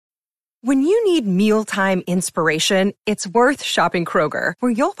When you need mealtime inspiration, it's worth shopping Kroger,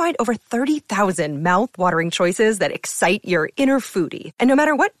 where you'll find over 30,000 mouth-watering choices that excite your inner foodie. And no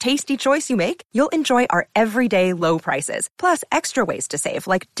matter what tasty choice you make, you'll enjoy our everyday low prices, plus extra ways to save,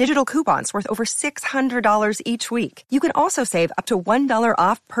 like digital coupons worth over $600 each week. You can also save up to $1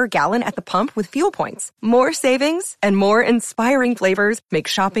 off per gallon at the pump with fuel points. More savings and more inspiring flavors make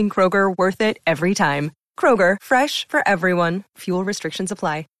shopping Kroger worth it every time. Kroger, fresh for everyone. Fuel restrictions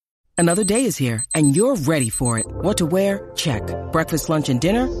apply. Another day is here, and you're ready for it. What to wear? Check. Breakfast, lunch, and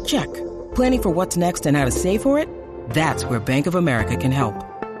dinner? Check. Planning for what's next and how to save for it? That's where Bank of America can help.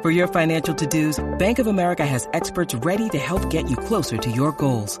 For your financial to-dos, Bank of America has experts ready to help get you closer to your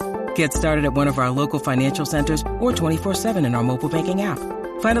goals. Get started at one of our local financial centers or 24/7 in our mobile banking app.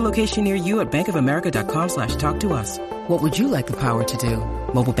 Find a location near you at bankofamerica.com/talktous. What would you like the power to do?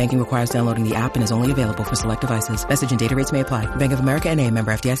 Mobile banking requires downloading the app and is only available for select devices. Message and data rates may apply. Bank of America N.A.,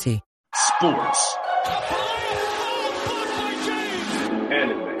 member FDIC. Sports.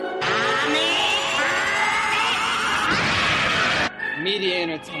 Anime. Media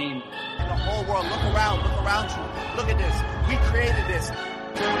entertainment. The whole world, look around you. Look at this. We created this.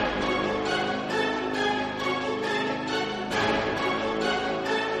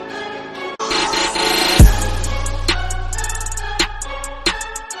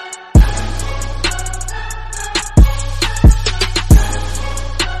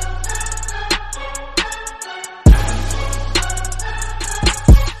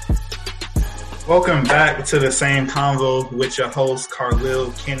 Welcome back to the same convo with your hosts,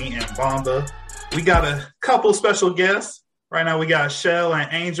 Khalil, Kenny, and Bomba. We got a couple special guests. Right now we got Shell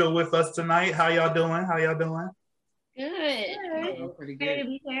and Angel with us tonight. How y'all doing? Good. Pretty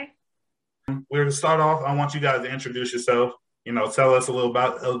good. We're to start off, I want you guys to introduce yourself. Tell us a little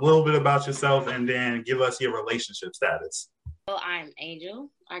bit about yourself, and then give us your relationship status. Well, I'm Angel.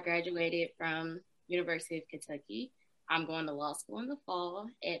 I graduated from University of Kentucky. I'm going to law school in the fall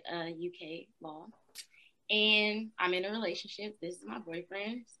at UK Law. And I'm in a relationship. This is my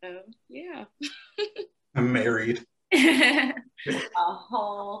boyfriend. So, yeah. I'm married. A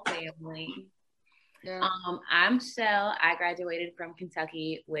whole family. Yeah. I'm Shell. I graduated from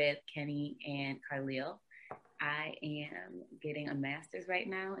Kentucky with Kenny and Khalil. I am getting a master's right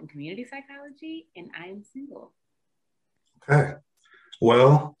now in community psychology, and I am single. Okay.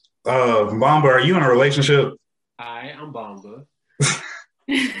 Well, Bomba, are you in a relationship? Hi, I'm Bomba.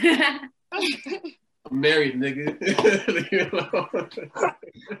 I'm married, nigga.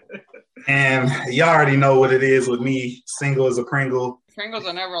 And y'all already know what it is with me. Single as a Pringle. Pringles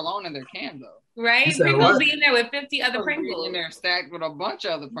are never alone in their can, though. Right? Pringles be in there with 50 other Pringles. In there stacked with a bunch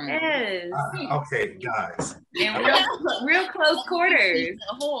of other Pringles. Yes. Okay, guys. And real close quarters.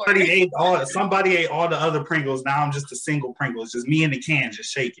 Somebody ate all the other Pringles. Now I'm just a single Pringle. It's just me in the can,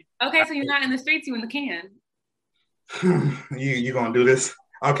 just shaking. Okay, so you're not in the streets, you in the can. You gonna do this?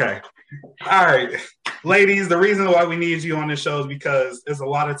 Okay. All right. Ladies, the reason why we need you on this show is because there's a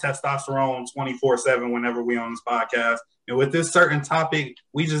lot of testosterone 24/7 whenever we on this podcast. And with this certain topic,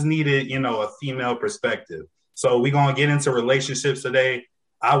 we just needed, a female perspective. So we're going to get into relationships today.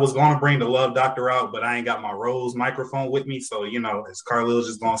 I was going to bring the love doctor out, but I ain't got my Rose microphone with me. So, it's Carlil's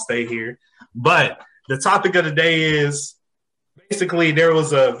just going to stay here. But the topic of the day is basically there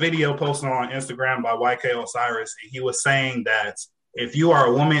was a video posted on Instagram by YK Osiris. And he was saying that if you are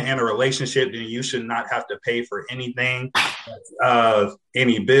a woman in a relationship, then you should not have to pay for anything,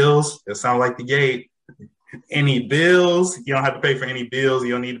 any bills. It sounds like the gate. Any bills. You don't have to pay for any bills.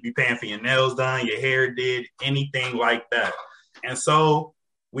 You don't need to be paying for your nails done, your hair did, anything like that. And so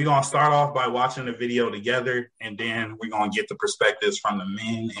we're going to start off by watching the video together, and then we're going to get the perspectives from the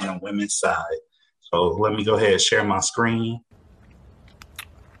men and women's side. So let me go ahead and share my screen.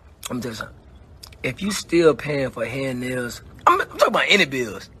 I'm just, if you still paying for hair and nails, I'm talking about any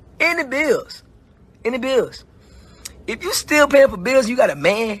bills. If you still paying for bills, you got a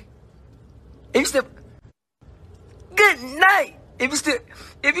man. If you still, good night. If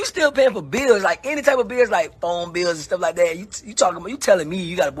you still paying for bills, like any type of bills, like phone bills and stuff like that, you telling me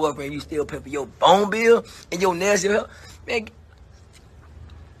you got a boyfriend, you still paying for your phone bill and your nails, your hair, man.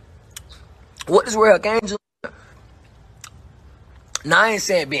 What this world came to? Now I ain't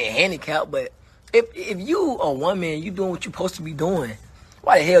saying being handicapped, but if you a woman, you doing what you supposed to be doing,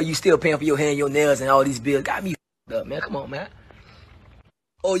 why the hell you still paying for your hair and your nails and all these bills? Got me f***ed up, man. Come on, man.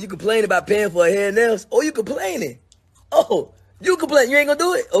 Oh, you complain about paying for hair and nails? Oh, you complaining? Oh, you complain? You ain't gonna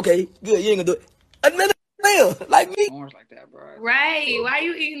do it? Okay, good. You ain't gonna do it. Another nail like me. Orange like that, bro. Right? Why are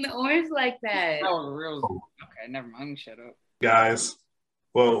you eating the orange like that? That was real. Okay, never mind. Shut up, guys.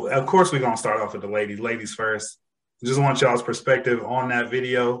 Well, of course we're gonna start off with the ladies. Ladies first. Just want y'all's perspective on that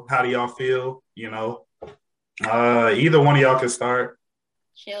video. How do y'all feel? Either one of y'all can start.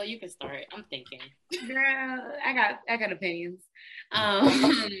 Chill, you can start. I'm thinking. Girl, I got opinions.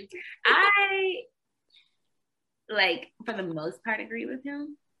 I for the most part agree with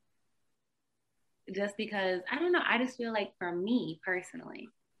him. Just because I don't know, I just feel like for me personally,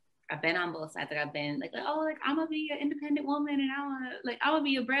 I've been on both sides. Like I've been I'm gonna be an independent woman and I wanna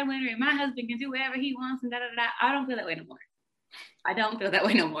be a breadwinner and my husband can do whatever he wants and da da da. I don't feel that way no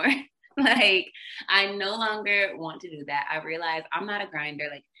more. I no longer want to do that. I realize I'm not a grinder.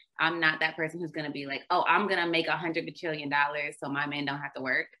 Like I'm not that person who's gonna be like, oh, I'm gonna make $100 bajillion so my man don't have to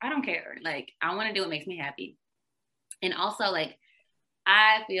work. I don't care. Like I want to do what makes me happy. And also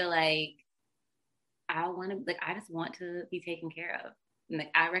I feel like I just want to be taken care of. And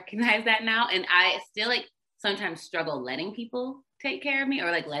I recognize that now. And I still sometimes struggle letting people take care of me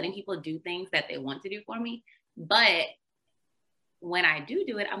or letting people do things that they want to do for me. But when I do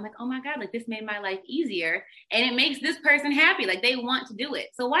it, I'm like, oh my God, this made my life easier. And it makes this person happy. They want to do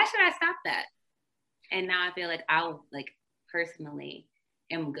it. So why should I stop that? And now I feel like I'll personally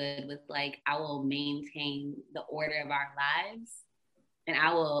am good with I will maintain the order of our lives. And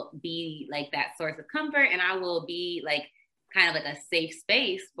I will be that source of comfort, and I will be kind of a safe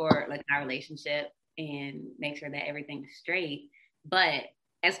space for our relationship and make sure that everything's straight. But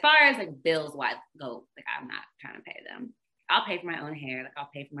as far as bills wise go, I'm not trying to pay them. I'll pay for my own hair, I'll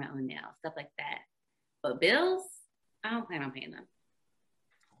pay for my own nails, stuff like that. But bills, I don't plan on paying them.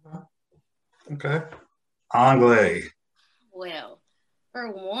 Okay. Anglais. Well,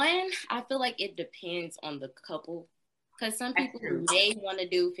 for one, I feel like it depends on the couple. Because some people may want to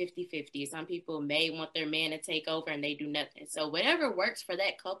do 50-50. Some people may want their man to take over and they do nothing. So whatever works for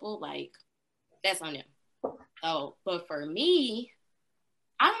that couple, that's on them. Oh, but for me,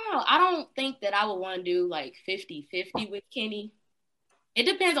 I don't know. I don't think that I would want to do 50-50 with Kenny. It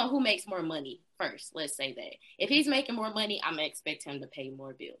depends on who makes more money first. Let's say that. If he's making more money, I'm going to expect him to pay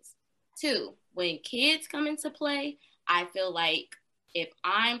more bills. 2, when kids come into play, I feel like if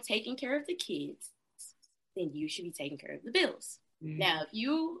I'm taking care of the kids, then you should be taking care of the bills. Mm-hmm. Now, if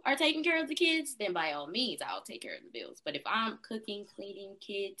you are taking care of the kids, then by all means, I'll take care of the bills. But if I'm cooking, cleaning,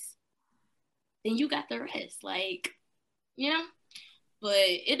 kids, then you got the rest. But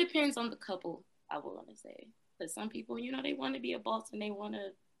it depends on the couple, I will want to say. Because some people, they want to be a boss and they want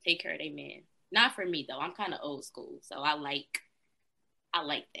to take care of their man. Not for me, though. I'm kind of old school. So I like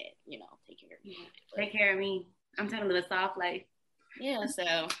that, take care of me. Take care of me. I'm trying to live a soft life. Yeah,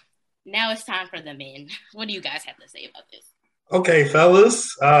 so... Now it's time for the men. What do you guys have to say about this? Okay,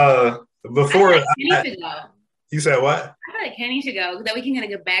 fellas. Before Kenny should go. You said what? I feel like Kenny should go. That we can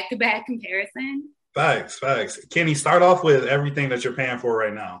get a back-to-back comparison. Facts. Kenny, start off with everything that you're paying for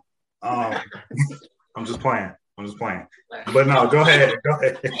right now. I'm just playing. But no, go ahead.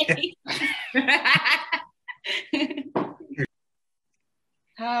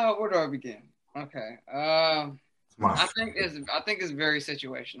 Where do I begin? Okay. I think it's very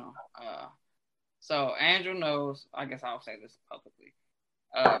situational. So Angel knows. I guess I'll say this publicly.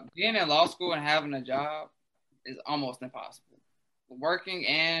 Being in law school and having a job is almost impossible. Working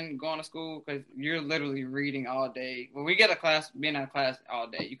and going to school, because you're literally reading all day. When we get being in a class all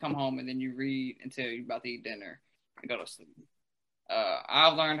day, you come home and then you read until you're about to eat dinner and go to sleep.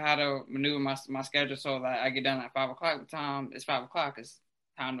 I've learned how to maneuver my schedule so that I get done at 5 o'clock. The time it's 5 o'clock. It's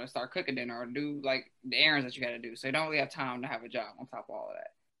time to start cooking dinner or do the errands that you got to do. So you don't really have time to have a job on top of all of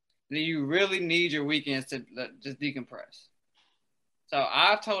that. Then you really need your weekends to just decompress. So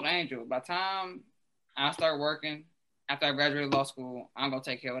I've told Angel, by the time I start working, after I graduated law school, I'm going to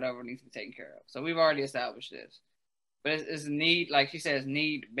take care of whatever needs to be taken care of. So we've already established this. But it's need, like she says,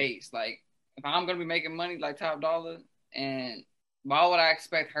 need-based. If I'm going to be making money top dollar, and why would I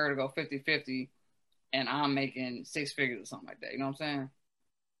expect her to go 50-50 and I'm making 6 figures or something like that? You know what I'm saying?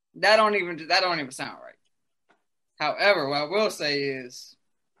 That don't even sound right. However, what I will say is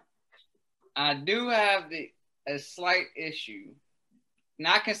I do have a slight issue,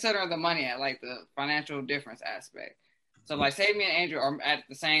 not considering the money at the financial difference aspect. So say me and Andrew are at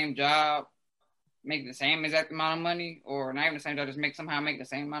the same job, making the same exact amount of money, or not even the same job, just somehow make the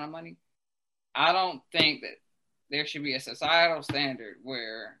same amount of money. I don't think that there should be a societal standard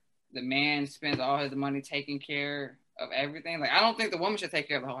where the man spends all his money taking care of everything. I don't think the woman should take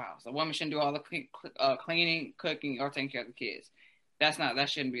care of the whole house. The woman shouldn't do all the cleaning, cooking, or taking care of the kids. That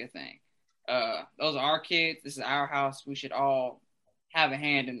shouldn't be a thing. Those are our kids. This is our house. We should all have a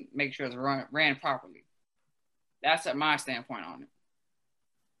hand and make sure it's ran properly. That's my standpoint on it.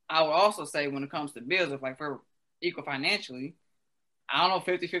 I would also say when it comes to bills, if we're equal financially, I don't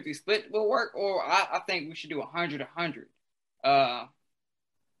know, 50-50 split will work, or I think we should do 100-100.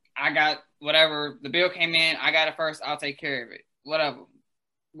 I got whatever, the bill came in, I got it first, I'll take care of it. Whatever.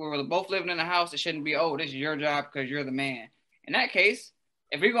 We're both living in a house, it shouldn't be, oh, this is your job because you're the man. In that case,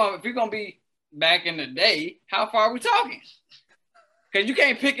 if you're gonna be back in the day, how far are we talking? Because you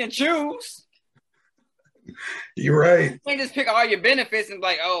can't pick and choose. You're right. You can't just pick all your benefits and be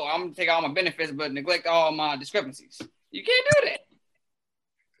like, oh, I'm gonna take all my benefits but neglect all my discrepancies. You can't do that.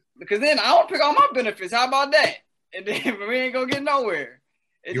 Because then I don't pick all my benefits. How about that? And then we ain't gonna get nowhere.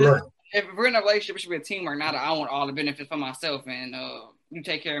 Right. If we're in a relationship, it should be a teamwork. Not that I want all the benefits for myself and you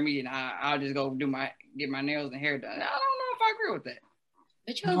take care of me and I'll just go get my nails and hair done. I don't know if I agree with that.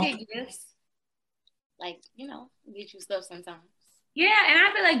 But you'll get gifts. Like, get you stuff sometimes. Yeah, and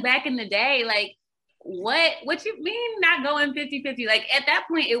I feel like back in the day, like, what you mean not going 50-50? Like, at that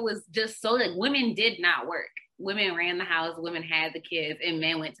point, it was just so like women did not work. Women ran the house, women had the kids, and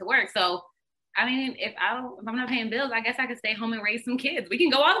men went to work. So, I mean, if I'm not paying bills, I guess I could stay home and raise some kids. We can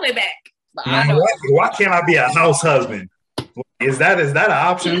go all the way back. But why can't I be a house husband? Is that an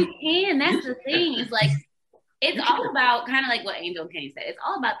option? You can. That's the thing. It's like, it's all about kind of like what Angel Kenny said. It's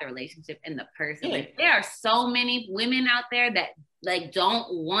all about the relationship and the person. Yeah. Like, there are so many women out there that like don't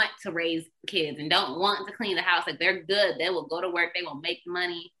want to raise kids and don't want to clean the house. Like, they're good. They will go to work. They will make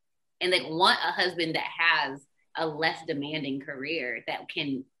money, and they want a husband that has a less demanding career that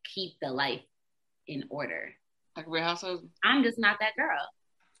can keep the life in order. I could be a house husband. I'm just not that girl.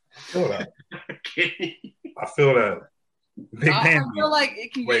 I feel that. I feel that. I feel like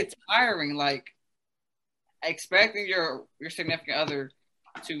it can get tiring. Like, expecting your significant other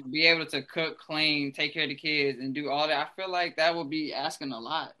to be able to cook, clean, take care of the kids, and do all that. I feel like that would be asking a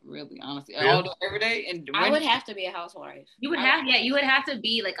lot, really, honestly. Yeah. All day, every day. And I would have to be a housewife. You would have to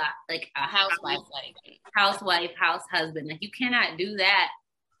be like a housewife, house husband. Like, you cannot do that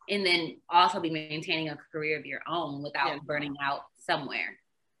and then also be maintaining a career of your own without burning out somewhere.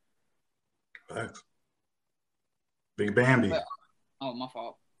 Thanks. Big Bambi. Oh, my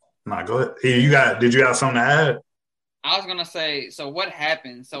fault. Nah, go ahead. Did you have something to add? I was gonna say, so what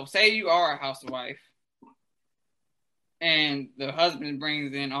happens? So say you are a housewife and the husband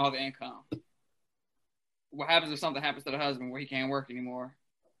brings in all the income. What happens if something happens to the husband where he can't work anymore?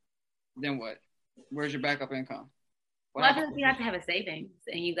 Then what? Where's your backup income? Well, I feel like you have to have a savings,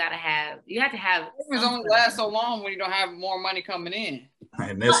 and you have to have. Savings only last so long when you don't have more money coming in.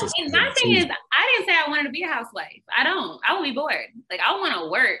 And my thing is, I didn't say I wanted to be a housewife. I don't. I would be bored. Like, I want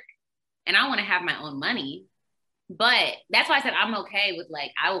to work, and I want to have my own money. But that's why I said I'm okay with,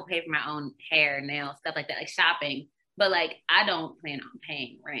 like, I will pay for my own hair, nails, stuff like that, like shopping. But, like, I don't plan on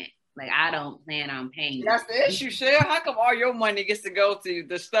paying rent. Like, I don't plan on paying. That's the issue, Shell. How come all your money gets to go to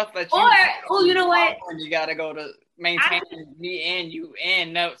the stuff that you know what? You got to go to maintain me and you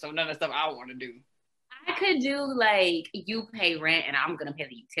and so none of the stuff I want to do. I could do, like, you pay rent and I'm going to pay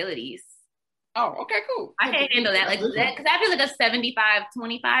the utilities. Oh, okay, cool. I can handle that. Like, that, because I feel like a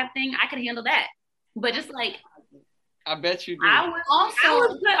 75-25 thing, I could handle that. But just, like, I bet you do. I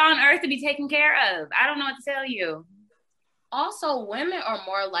was put on earth to be taken care of. I don't know what to tell you. Also, women are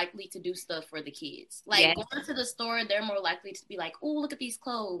more likely to do stuff for the kids. Like, going to the store, they're more likely to be like, oh, look at these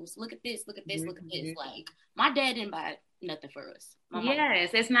clothes. Look at this, look at this, look at this. Like, my dad didn't buy nothing for us.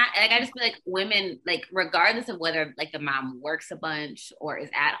 Yes, it's not, like, I just feel like women, like, regardless of whether, like, the mom works a bunch or is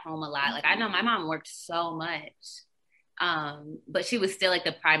at home a lot. Like, I know my mom worked so much, but she was still, like,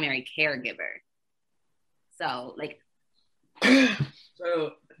 the primary caregiver. So, like.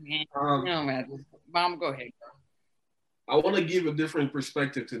 No, man. Mom, go ahead. I want to give a different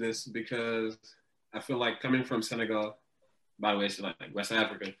perspective to this because I feel like coming from Senegal, by the way, it's like West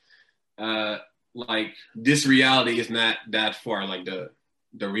Africa, like this reality is not that far. Like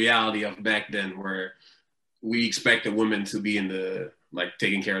the reality of back then where we expect a woman to be in the, like,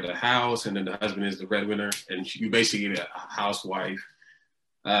 taking care of the house and then the husband is the breadwinner and you basically a housewife.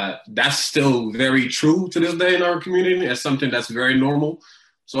 That's still very true to this day in our community. It's something that's very normal.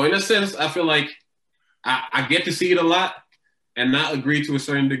 So in a sense, I feel like I get to see it a lot and not agree to a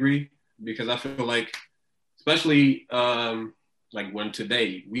certain degree because I feel like, especially like when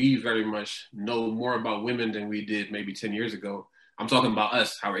today, we very much know more about women than we did maybe 10 years ago. I'm talking about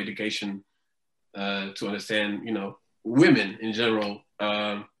us, our education to understand, women in general.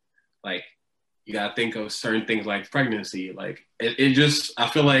 Like, you got to think of certain things like pregnancy. Like, it just, I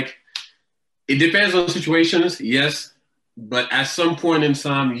feel like it depends on situations, yes. But at some point in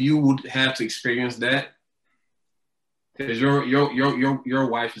time, you would have to experience that because your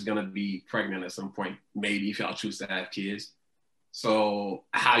wife is gonna be pregnant at some point. Maybe if y'all choose to have kids, So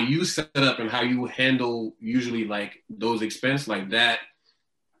how you set up and how you handle usually like those expenses like that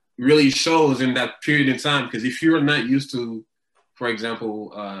really shows in that period in time. Because if you're not used to, for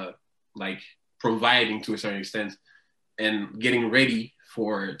example, like providing to a certain extent and getting ready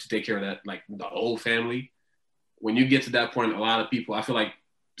to take care of that, like the whole family, when you get to that point, a lot of people, I feel like,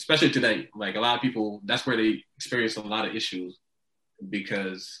 especially today, like a lot of people, that's where they experience a lot of issues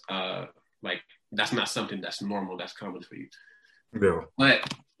because like that's not something that's normal, that's common for you. Yeah.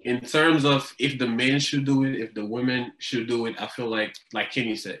 But in terms of if the men should do it, if the women should do it, I feel like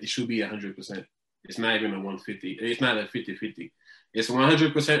Kenny said, it should be 100%. It's not even a 150. It's not a 50-50. It's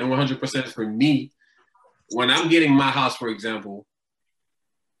 100% and 100% for me. When I'm getting my house, for example,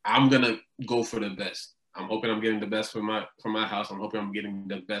 I'm going to go for the best. I'm hoping I'm getting the best for my house. I'm hoping I'm getting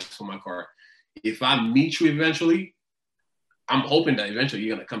the best for my car. If I meet you eventually, I'm hoping that eventually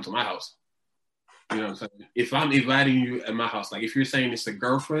you're going to come to my house. You know what I'm saying? If I'm inviting you at my house, like if you're saying it's a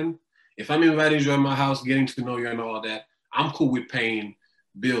girlfriend, if I'm inviting you at my house, getting to know you and all that, I'm cool with paying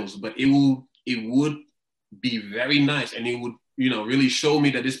bills. But it would be very nice, and it would, you know, really show me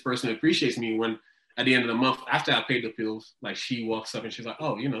that this person appreciates me when at the end of the month, after I paid the bills, like she walks up and she's like,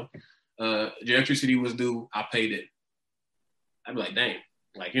 oh, you know, the electricity was due, I paid it. I'd be like, dang,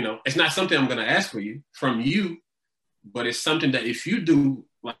 like, you know, it's not something I'm gonna ask from you, but it's something that if you do,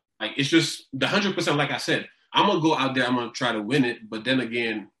 like it's just the 100%, like I said, I'm going to go out there, I'm going to try to win it. But then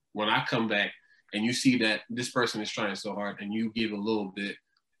again, when I come back and you see that this person is trying so hard and you give a little bit,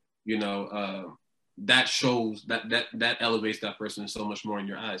 you know, that shows that elevates that person so much more in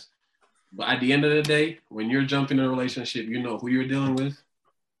your eyes. But at the end of the day, when you're jumping in a relationship, you know who you're dealing with,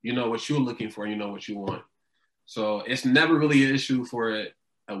 you know what you're looking for, you know what you want. So it's never really an issue for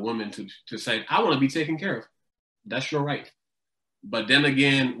a woman to say, I want to be taken care of. That's your right. But then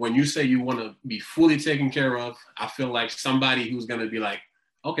again, when you say you want to be fully taken care of, I feel like somebody who's going to be like,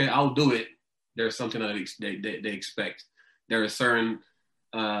 okay, I'll do it. There's something that they expect. There is certain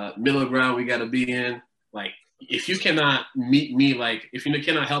middle ground we got to be in. Like, if you cannot meet me, like, if you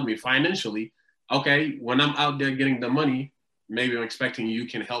cannot help me financially, okay, when I'm out there getting the money, maybe I'm expecting you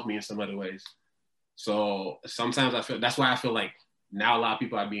can help me in some other ways. So sometimes that's why I feel like now a lot of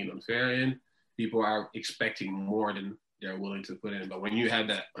people are being unfair and people are expecting more than they're willing to put in. But when you have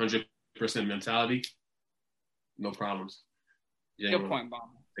that 100% mentality, no problems. Yeah, good point, Bob.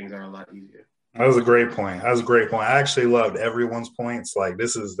 Things are a lot easier. That was a great point. I actually loved everyone's points. Like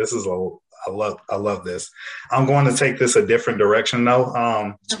I love this. I'm going to take this a different direction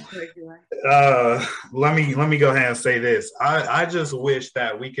though. Let me go ahead and say this. I just wish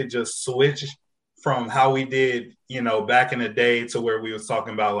that we could just switch from how we did, you know, back in the day to where we was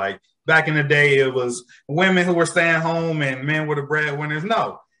talking about, like, back in the day, it was women who were staying home and men were the breadwinners.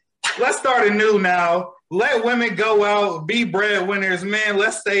 No, let's start anew now. Let women go out, be breadwinners. Men,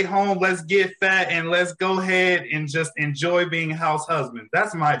 let's stay home. Let's get fat and let's go ahead and just enjoy being house husbands.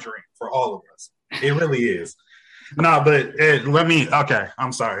 That's my dream for all of us. It really is. No, but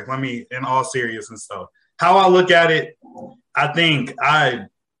I'm sorry. Let me, in all seriousness though, how I look at it, I think I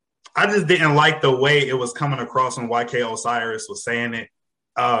just didn't like the way it was coming across when YK Osiris was saying it.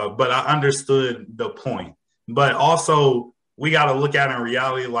 But I understood the point. But also, we got to look at it in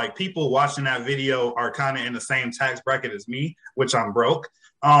reality. Like, people watching that video are kind of in the same tax bracket as me, which I'm broke.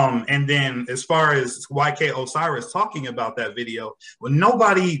 And then as far as YK Osiris talking about that video, well,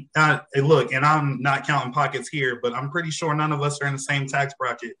 nobody look, and I'm not counting pockets here, but I'm pretty sure none of us are in the same tax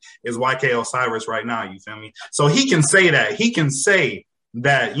bracket as YK Osiris right now. You feel me? So he can say that. He can say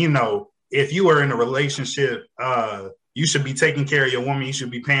that, you know, if you are in a relationship, you should be taking care of your woman. You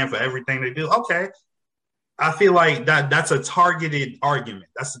should be paying for everything they do. Okay. I feel like that's a targeted argument.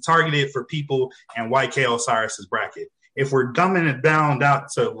 That's targeted for people in YK Osiris's bracket. If we're dumbing it down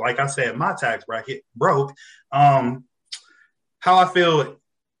to, like I said, my tax bracket, broke, how I feel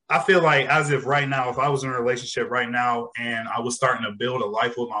like as if right now, if I was in a relationship right now and I was starting to build a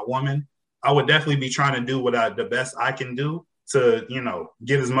life with my woman, I would definitely be trying to do the best I can do to, you know,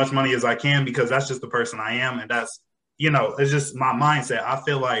 get as much money as I can, because that's just the person I am. And that's, you know, it's just my mindset. I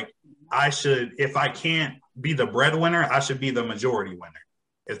feel like I should, if I can't be the breadwinner, I should be the majority winner,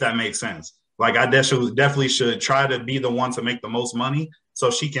 if that makes sense. Like, I definitely should try to be the one to make the most money so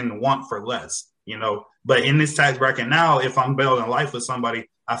she can want for less, you know. But in this tax bracket now, if I'm building life with somebody,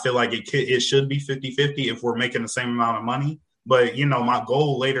 I feel like it should be 50-50 if we're making the same amount of money. But, you know, my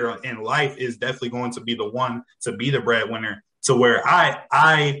goal later in life is definitely going to be the one to be the breadwinner, to where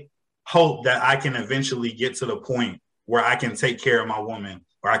I hope that I can eventually get to the point where I can take care of my woman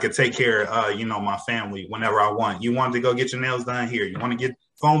or I could take care of, my family whenever I want. You want to go get your nails done here. You want to get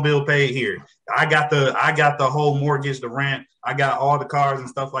phone bill paid here. I got the whole mortgage, the rent. I got all the cars and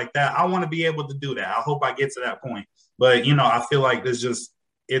stuff like that. I want to be able to do that. I hope I get to that point. But, I feel like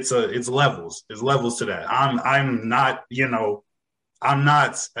it's levels. There's levels to that. I'm not, I'm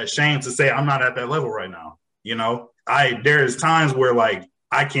not ashamed to say I'm not at that level right now. There's times where like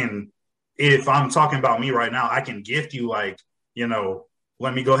I can, if I'm talking about me right now, I can gift you like,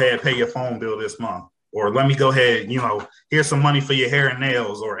 let me go ahead and pay your phone bill this month, or let me go ahead, here's some money for your hair and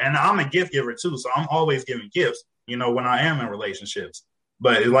nails, and I'm a gift giver too. So I'm always giving gifts, when I am in relationships.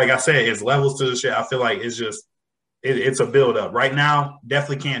 But like I said, it's levels to the shit. I feel like it's just, it's a build up right now.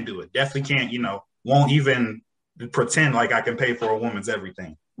 Definitely can't do it. Definitely can't, won't even pretend like I can pay for a woman's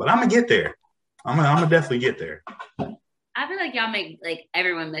everything, but I'm gonna get there. I'm gonna definitely get there. I feel like y'all make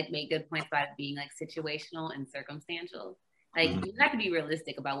everyone make good points about it being like situational and circumstantial. Like you have to be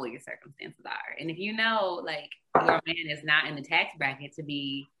realistic about what your circumstances are. And if your man is not in the tax bracket to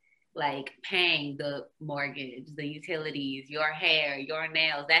be like paying the mortgage, the utilities, your hair, your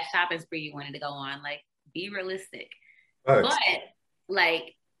nails, that shopping spree you wanted to go on, like be realistic. Right. But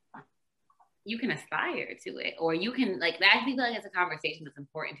like you can aspire to it, or you can I feel like it's a conversation that's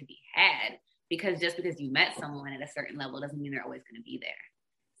important to be had, because just because you met someone at a certain level doesn't mean they're always going to be there.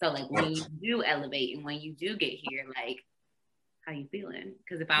 So like when you do elevate and when you do get here, like how you feeling?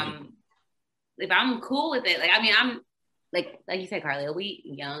 Because if I'm cool with it, I'm like you said, Carly, we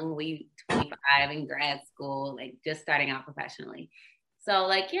young, we 25 in grad school, like just starting out professionally.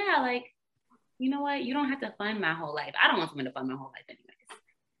 So you know what? You don't have to fund my whole life. I don't want someone to fund my whole life anyways.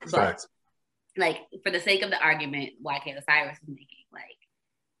 But like for the sake of the argument, YK Osiris is making, like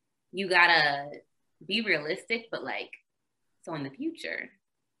you gotta be realistic, but so in the future,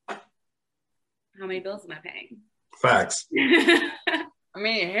 how many bills am I paying? Facts.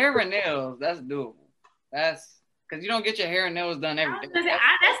 Hair and nails, that's doable. That's because you don't get your hair and nails done every day.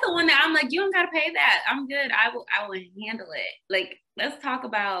 That's the one that I'm like, you don't gotta pay that. I'm good. I will handle it. Like, let's talk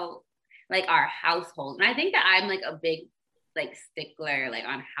about our household. And I think that I'm a big stickler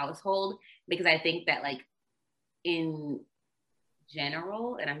on household, because I think that in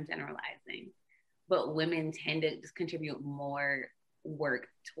general, and I'm generalizing, but women tend to just contribute more work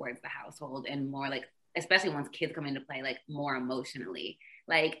towards the household, and more especially once kids come into play, more emotionally.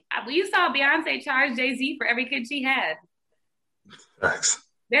 You saw Beyonce charge Jay-Z for every kid she had. Thanks.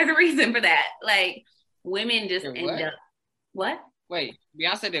 There's a reason for that. Women just end up. What? Wait,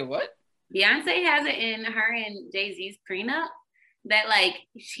 Beyonce did what? Beyonce has it in her and Jay-Z's prenup that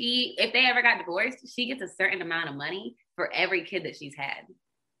if they ever got divorced, she gets a certain amount of money for every kid that she's had.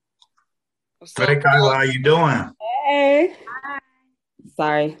 Hey, Kyla, how you doing? Hey. Hi.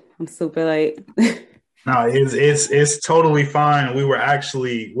 Sorry, I'm super late. No, it's totally fine.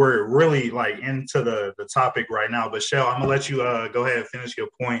 We're really into the topic right now. But Shell, I'm gonna let you go ahead and finish your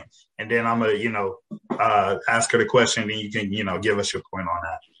point, and then I'm gonna ask her the question, and you can give us your point on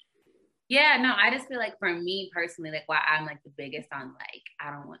that. Yeah, no, I just feel for me personally, why I'm the biggest on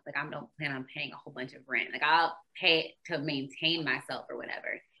I don't plan on paying a whole bunch of rent. I'll pay to maintain myself or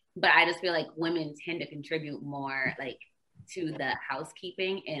whatever. But I just feel women tend to contribute more to the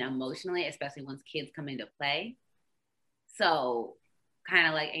housekeeping and emotionally, especially once kids come into play. So kind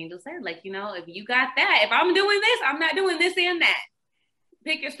of like Angel said, if you got that, if I'm doing this, I'm not doing this and that.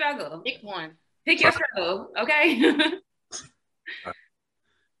 Pick your struggle. Pick one. Pick your struggle, okay?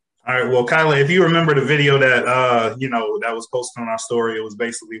 All right. Well, Kyla, if you remember the video that that was posted on our story, it was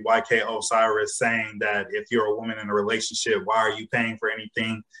basically YK Osiris saying that if you're a woman in a relationship, why are you paying for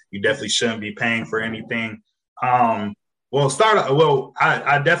anything? You definitely shouldn't be paying for anything. I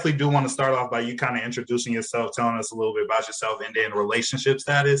definitely do want to start off by you kind of introducing yourself, telling us a little bit about yourself, and then relationship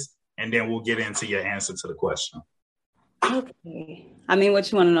status, and then we'll get into your answer to the question. Okay.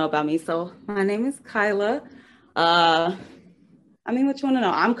 What you want to know about me? So my name is Kyla. What you want to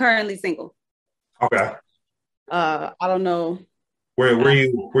know? I'm currently single. Okay. I don't know. Where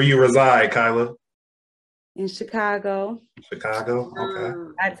you reside, Kyla? In Chicago. Chicago. Okay.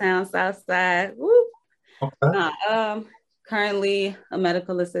 Town, South Side. Woo. Okay. Currently a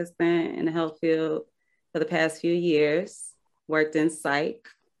medical assistant in the health field for the past few years. Worked in psych.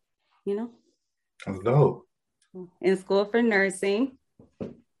 That's dope. In school for nursing.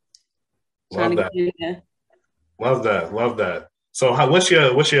 Love that. So what's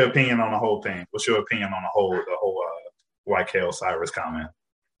your opinion on the whole thing? What's your opinion on the whole YK Osiris comment?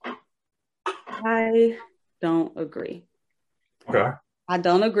 I don't agree. Okay. I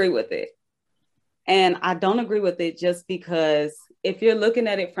don't agree with it. And I don't agree with it just because if you're looking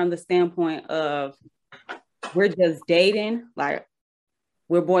at it from the standpoint of we're just dating,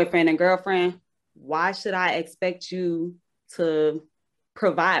 we're boyfriend and girlfriend. Why should I expect you to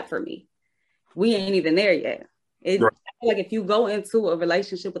provide for me? We ain't even there yet. Right. Like if you go into a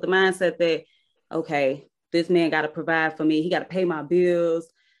relationship with the mindset that, okay, this man got to provide for me. He got to pay my bills,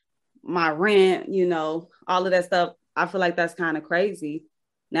 my rent, you know, all of that stuff. I feel like that's kind of crazy.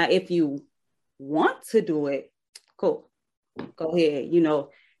 Now, if you want to do it, cool. Go ahead. You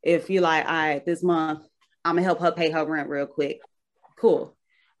know, if you're like, all right, this month, I'm going to help her pay her rent real quick. Cool.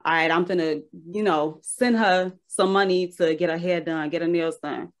 All right, I'm going to, you know, send her some money to get her hair done, get her nails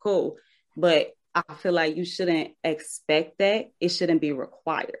done. Cool. But I feel like you shouldn't expect that. It shouldn't be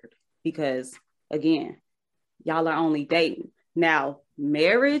required because, again, y'all are only dating. Now,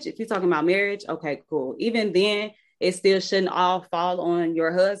 marriage, if you're talking about marriage, okay, cool. Even then, it still shouldn't all fall on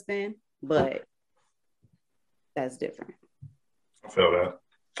your husband, but that's different. I feel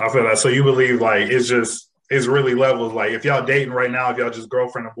that. So you believe like it's really levels. Like if y'all dating right now, if y'all just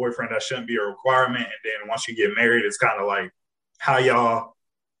girlfriend or boyfriend, that shouldn't be a requirement. And then once you get married, it's kind of like how y'all,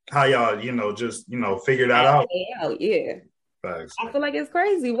 you know, just, you know, figure that out. Yeah. Thanks. I feel like it's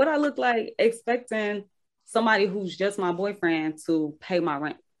crazy. What I look like expecting somebody who's just my boyfriend to pay my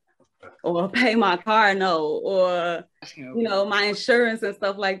rent or pay my car note or, you know, my insurance and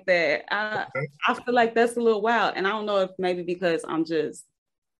stuff like that. I feel like that's a little wild. And I don't know if maybe because I'm just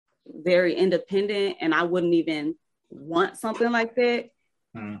very independent and I wouldn't even want something like that.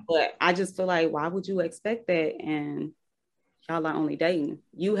 But I just feel like, why would you expect that? And y'all are only dating.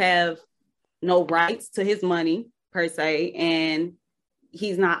 You have no rights to his money per se. And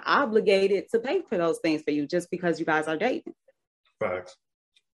he's not obligated to pay for those things for you just because you guys are dating. Facts.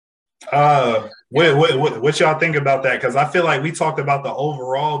 What y'all think about that? Because I feel like we talked about the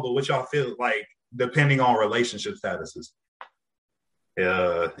overall, but what y'all feel like depending on relationship statuses?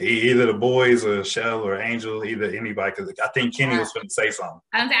 Either the boys or Shell or Angel, either anybody. Because I think Kenny was going to say something.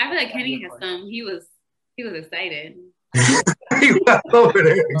 I feel like Kenny has some. He was excited. He was over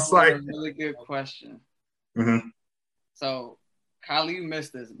there excited. Really good question. Mm-hmm. So, Kylie, you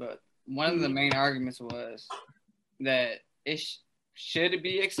missed this, but one of the main arguments was that should it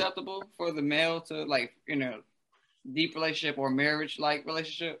be acceptable for the male to, like, you know, deep relationship or marriage-like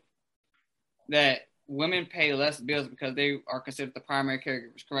relationship, that women pay less bills because they are considered the primary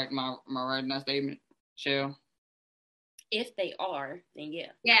caregivers, correct? Am I right in that statement, Shell? If they are, then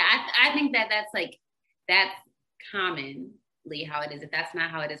yeah. Yeah, I think that's commonly how it is. If that's not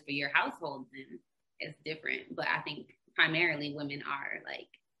how it is for your household, then it's different. But I think primarily women are like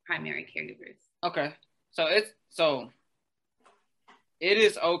primary caregivers. Okay. So it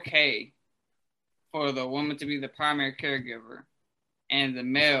is okay for the woman to be the primary caregiver and the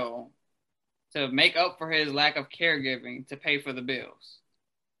male to make up for his lack of caregiving to pay for the bills.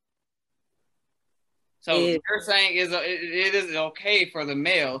 So you're saying it is okay for the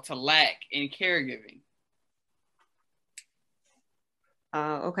male to lack in caregiving.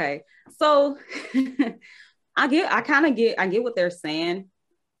 Okay. So I get what they're saying.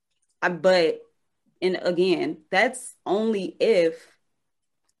 But again, that's only if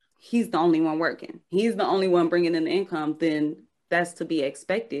he's the only one working. He's the only one bringing in the income, then that's to be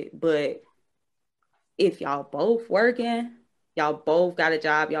expected. But if y'all both working, y'all both got a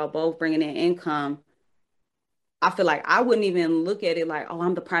job, y'all both bringing in income, I feel like I wouldn't even look at it like, oh,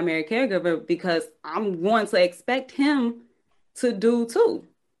 I'm the primary caregiver, because I'm going to expect him to do too.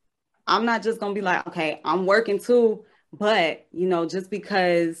 I'm not just going to be like, okay, I'm working too, but, you know, just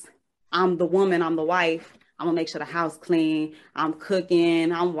because I'm the woman, I'm the wife, I'm going to make sure the house clean, I'm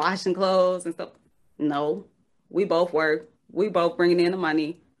cooking, I'm washing clothes and stuff. No, we both work. We both bringing in the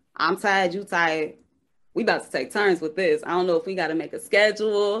money. I'm tired, you tired. We about to take turns with this. I don't know if we got to make a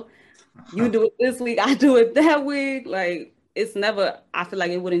schedule. You do it this week, I do it that week. Like, it's never, I feel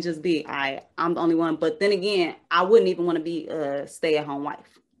like it wouldn't just be, I'm the only one. But then again, I wouldn't even want to be a stay-at-home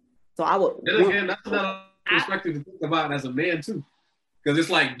wife. So I would. Then again, that's another perspective to think about as a man too. Because it's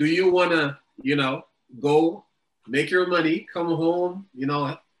like, do you want to, you know, go make your money, come home, you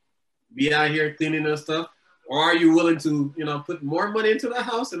know, be out here cleaning and stuff? Or are you willing to, you know, put more money into the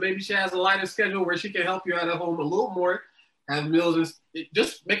house and maybe she has a lighter schedule where she can help you out at home a little more, have meals, and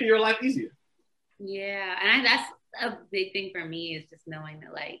just making your life easier? Yeah, and that's a big thing for me, is just knowing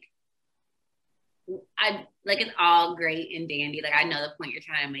that, like, it's all great and dandy. Like, I know the point you're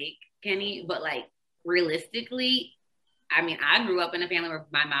trying to make, Kenny, but like realistically, I mean, I grew up in a family where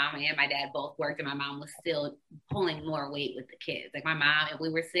my mom and my dad both worked, and my mom was still pulling more weight with the kids. Like, my mom, if we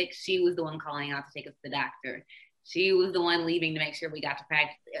were sick, she was the one calling out to take us to the doctor. She was the one leaving to make sure we got to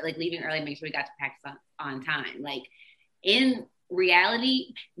practice, like leaving early to make sure we got to practice on time. Like, in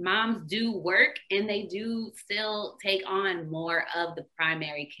reality, moms do work and they do still take on more of the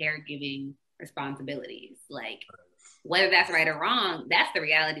primary caregiving responsibilities. Like, whether that's right or wrong, that's the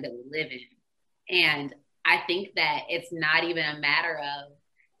reality that we live in. And I think that it's not even a matter of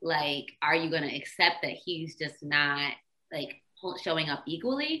like, are you going to accept that he's just not like showing up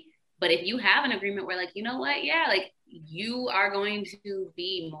equally? But if you have an agreement where like, you know what? Yeah, like you are going to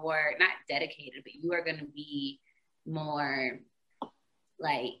be more, not dedicated, but you are going to be more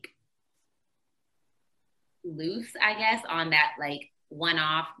like loose, I guess, on that like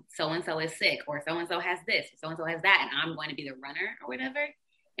one-off, so-and-so is sick or so-and-so has this, or so-and-so has that, and I'm going to be the runner or whatever,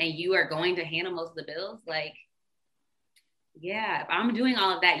 and you are going to handle most of the bills, like, yeah, if I'm doing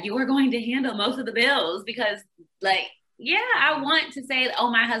all of that, you are going to handle most of the bills because like, yeah, I want to say, oh,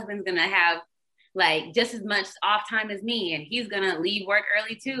 my husband's going to have like just as much off time as me and he's going to leave work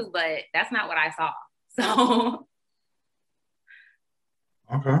early too, but that's not what I saw. So.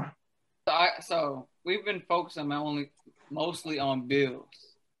 Okay. So we've been focusing mostly on bills,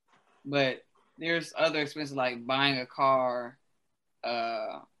 but there's other expenses like buying a car.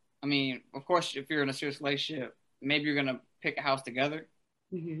 I mean, of course, if you're in a serious relationship, maybe you're gonna pick a house together.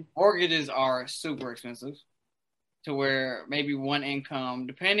 Mm-hmm. Mortgages are super expensive, to where maybe one income,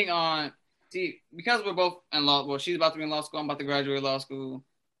 depending on because we're both in law. Well, she's about to be in law school. I'm about to graduate law school.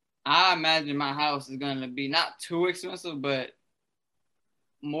 I imagine my house is gonna be not too expensive, but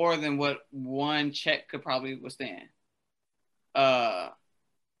more than what one check could probably withstand. How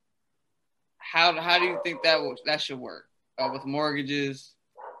do you think that should work with mortgages,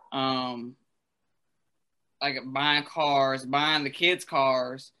 like buying cars, buying the kids'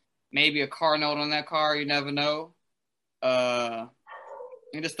 cars, maybe a car note on that car, you never know, and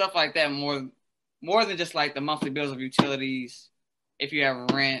just stuff like that. More than just like the monthly bills of utilities, if you have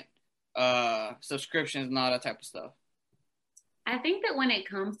rent, subscriptions, and all that type of stuff. I think that when it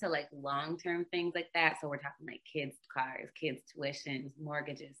comes to like long-term things like that, so we're talking like kids' cars, kids' tuitions,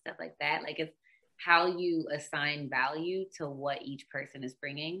 mortgages, stuff like that, like it's how you assign value to what each person is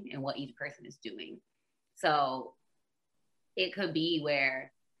bringing and what each person is doing. So it could be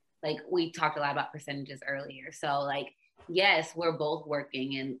where, like we talked a lot about percentages earlier. So like, yes, we're both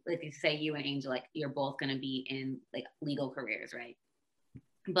working, and like you say, you and Angel, like you're both going to be in like legal careers, right?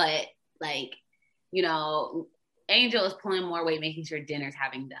 But like, you know, Angel is pulling more weight, making sure dinner's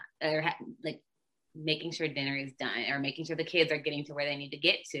making sure dinner is done, or making sure the kids are getting to where they need to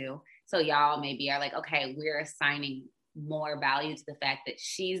get to. So y'all maybe are like, okay, we're assigning more value to the fact that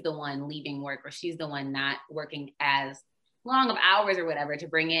she's the one leaving work, or she's the one not working as long of hours or whatever to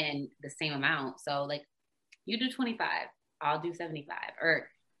bring in the same amount. So like, you do 25, I'll do 75, or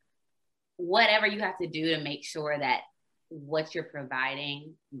whatever you have to do to make sure that what you're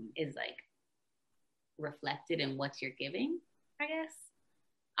providing is like reflected in what you're giving, I guess.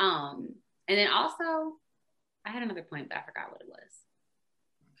 And then also, I had another point, but I forgot what it was.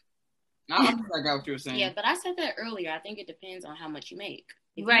 I got what you were saying. Yeah, but I said that earlier. I think it depends on how much you make.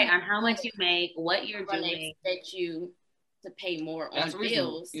 Right, on how much you make, what you're doing. Expect you to pay more on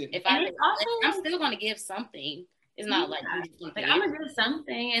bills. Yeah. If I'm still going to give something. It's not like you just like I'm gonna do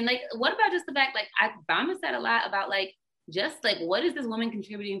something. And like, what about just the fact, like Bama said a lot about like just like what is this woman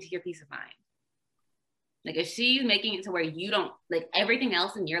contributing to your peace of mind? Like if she's making it to where you don't like everything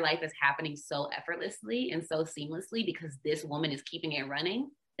else in your life is happening so effortlessly and so seamlessly because this woman is keeping it running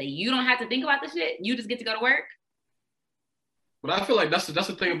that you don't have to think about the shit. You just get to go to work. But I feel like that's the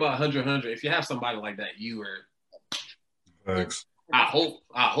thing about 100. If you have somebody like that, you are. Thanks. I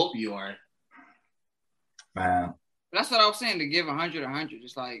hope you are. Man. That's what I was saying, to give 100.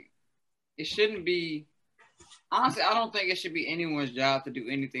 Just like, it shouldn't be, honestly, I don't think it should be anyone's job to do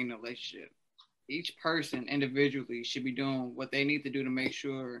anything in a relationship. Each person individually should be doing what they need to do to make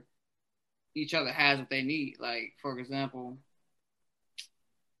sure each other has what they need. Like, for example,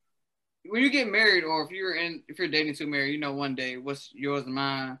 when you get married, or if you're dating to marry, you know, one day what's yours is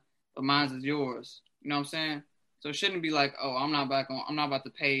mine, but mine is yours. You know what I'm saying? So it shouldn't be like, oh, I'm not about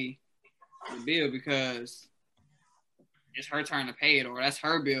to pay the bill because it's her turn to pay it, or that's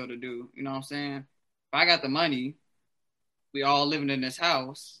her bill to do. You know what I'm saying? If I got the money, we all living in this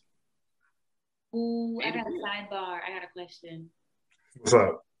house. Ooh, I got a sidebar. I got a question. What's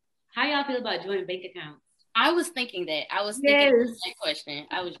up? How y'all feel about joint bank accounts? I was thinking that. Thinking that question.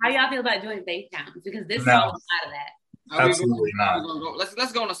 How y'all feel about joint bank accounts? Because this falls out of that. Absolutely not.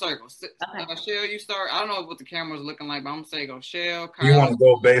 Let's go in a circle. Okay. Shell, you start. I don't know what the camera's looking like, but I'm gonna say go Shell. Kyle. You want to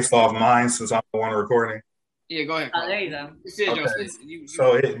go based off mine since I'm the one recording? Yeah, go ahead. Oh, there you go.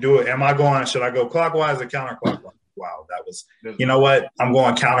 Am I going? Should I go clockwise or counterclockwise? Wow, that was. You know what? I'm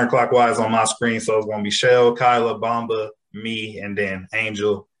going counterclockwise on my screen, so it's going to be Shell, Kyla, Bamba, me, and then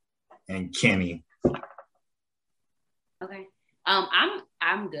Angel and Kenny. Okay.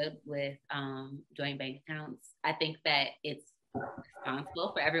 I'm good with joint bank accounts. I think that it's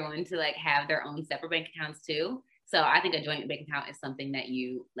responsible for everyone to like have their own separate bank accounts too. So I think a joint bank account is something that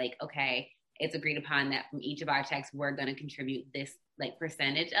you like, okay, it's agreed upon that from each of our checks, we're going to contribute this like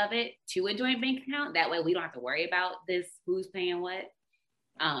percentage of it to a joint bank account. That way we don't have to worry about this, who's paying what.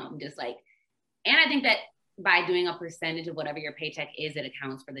 Just like, and I think that by doing a percentage of whatever your paycheck is, it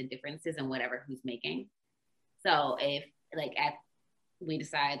accounts for the differences in whatever who's making. So if like we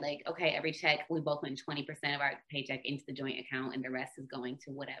decide like, okay, every check, we both put 20% of our paycheck into the joint account and the rest is going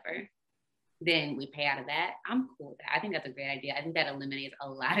to whatever, then we pay out of that. I'm cool with that. I think that's a great idea. I think that eliminates a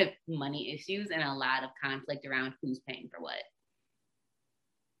lot of money issues and a lot of conflict around who's paying for what.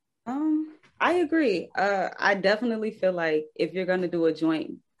 I agree. I definitely feel like if you're going to do a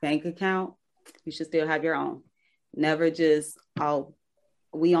joint bank account, you should still have your own. Never just,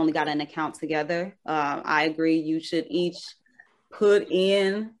 we only got an account together. I agree. You should each put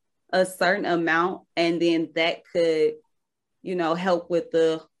in a certain amount, and then that could, help with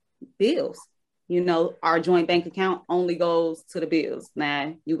the bills. Our joint bank account only goes to the bills.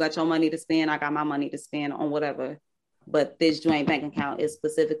 Now, you got your money to spend, I got my money to spend on whatever. But this joint bank account is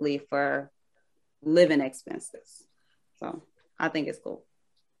specifically for living expenses. So I think it's cool.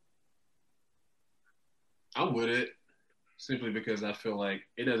 I'm with it simply because I feel like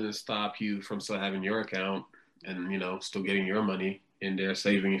it doesn't stop you from still having your account and, still getting your money in there,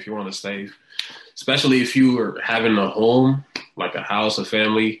 saving if you want to save. Especially if you are having a home, like a house, a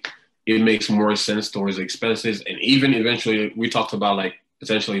family, it makes more sense towards expenses. And even eventually, we talked about like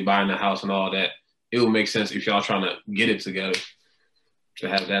potentially buying a house and all that. It will make sense if y'all trying to get it together to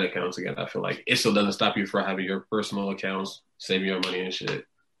have that account together. I feel like it still doesn't stop you from having your personal accounts, saving your money and shit.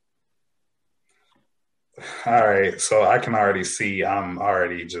 All right, so I can already see I'm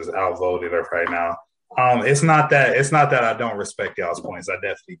already just outvoted right now. It's not that I don't respect y'all's points. I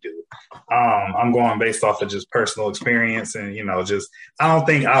definitely do. I'm going based off of just personal experience and, I don't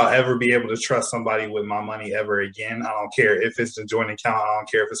think I'll ever be able to trust somebody with my money ever again. I don't care if it's a joint account. I don't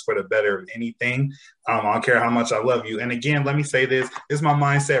care if it's for the better of anything. I don't care how much I love you. And again, let me say this is my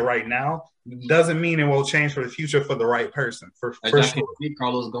mindset right now. Doesn't mean it won't change for the future for the right person. For sure.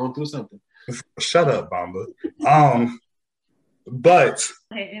 Carlos going through something. Shut up, Bamba. But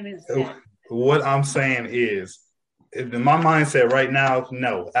what I'm saying is, in my mindset right now,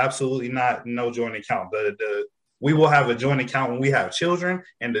 no, absolutely not. No joint account. We will have a joint account when we have children,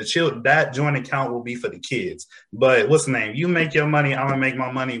 and that joint account will be for the kids. But what's the name? You make your money, I'm gonna make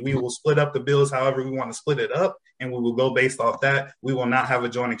my money. We will split up the bills however we want to split it up, and we will go based off that. We will not have a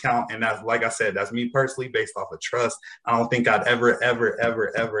joint account, and that's, like I said, that's me personally based off of trust. I don't think I'd ever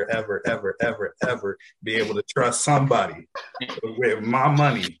be able to trust somebody with my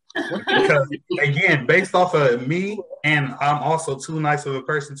money. Because again, based off of me, and I'm also too nice of a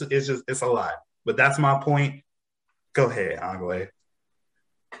person to, it's a lot. But that's my point. Go ahead, Angela.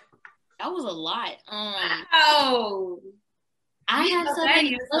 That was a lot. Oh, I have so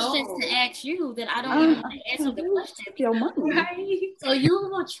many questions to ask you that I don't even want to answer the question. Your money. Right? So you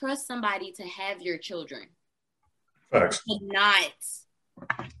will trust somebody to have your children, Facts. but not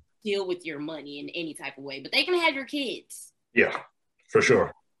deal with your money in any type of way. But they can have your kids. Yeah, for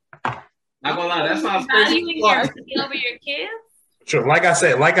sure. Not gonna lie, that's not over your kids. Sure. Like I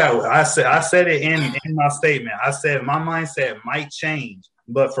said, I said it in my statement. I said my mindset might change,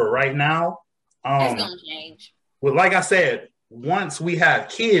 but for right now, It's gonna change. Well, like I said, once we have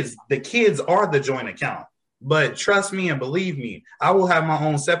kids, the kids are the joint account. But trust me and believe me, I will have my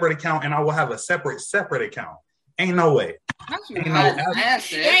own separate account, and I will have a separate account. Ain't no way. He gonna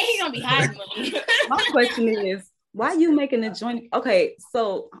be hiding money. My question is, why are you making a joint? Okay,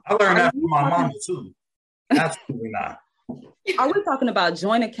 so I learned that from my mama too. Absolutely not. Are we talking about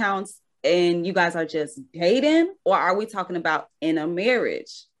joint accounts and you guys are just dating, or are we talking about in a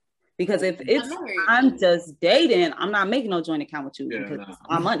marriage? Because if I'm just dating, I'm not making no joint account with you because it's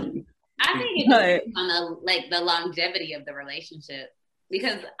my money. I think it depends on the longevity of the relationship.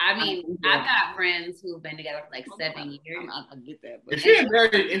 Because I mean, I've got friends who've been together for like 7 years. I get that. But if you've been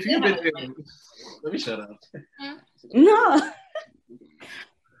married, let me shut up. No.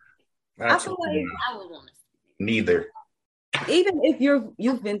 I feel like I would want to. Neither. Even if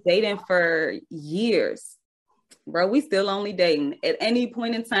you've been dating for years, bro, we still only dating. At any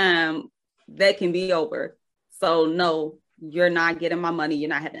point in time, that can be over. So no, you're not getting my money. You're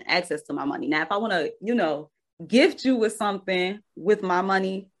not having access to my money. Now, if I want to, gift you with something with my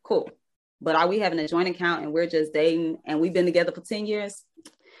money, cool. But are we having a joint account and we're just dating and we've been together for 10 years?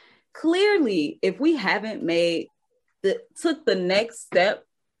 Clearly, if we haven't made took the next step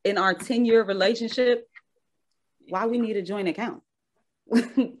in our 10-year relationship, why we need a joint account?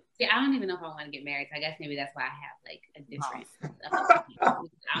 See, I don't even know if I want to get married. So I guess maybe that's why I have like a different.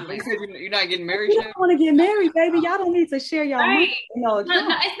 I'm like, you're not getting married. You don't want to get married, baby. Y'all don't need to share y'all money. No, it's not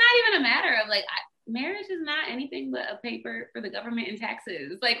even a matter of like marriage is not anything but a paper for the government and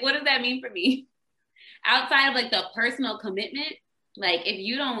taxes. Like, what does that mean for me? Outside of like the personal commitment, like if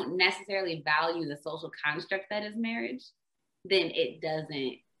you don't necessarily value the social construct that is marriage, then it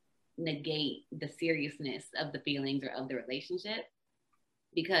doesn't negate the seriousness of the feelings or of the relationship.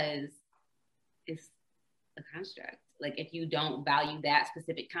 Because it's a construct. Like if you don't value that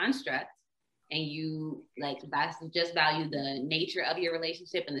specific construct and you like just value the nature of your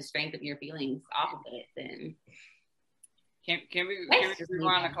relationship and the strength of your feelings off of it, then can we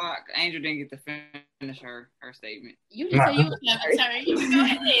rewind the clock? Angel didn't get to finish her statement. You didn't say you was gonna have a turn. You go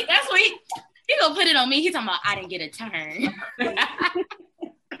ahead. That's what he gonna put it on me. He's talking about I didn't get a turn. Go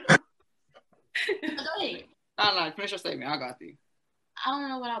ahead. No, finish your statement. I got you. I don't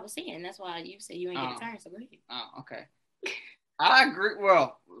know what I was saying. That's why you said you ain't get a turn. So go ahead. Oh, okay. I agree.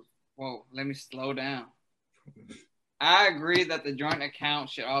 Well, whoa. Let me slow down. I agree that the joint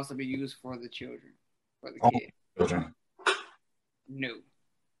account should also be used for the children, for the kids. Children. No.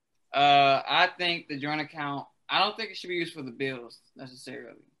 I think the joint account. I don't think it should be used for the bills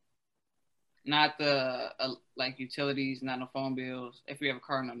necessarily. Not the like utilities, not the phone bills. If we have a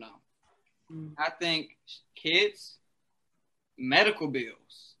car, no. I think kids. Medical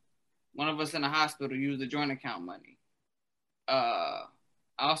bills. One of us in the hospital use the joint account money. I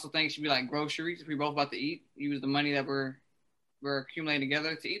also think it should be like groceries. If we're both about to eat, use the money that we're accumulating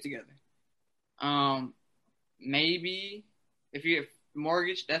together to eat together. Think if you have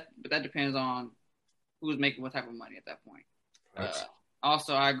mortgage, but that depends on who's making what type of money at that point.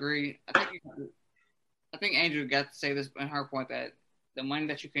 Also, I agree. I think Angel got to say this in her point that the money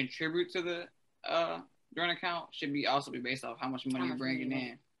that you contribute to the joint account should also be based off how much money you're bringing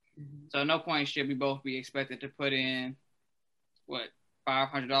in. Mm-hmm. So at no point should we both be expected to put in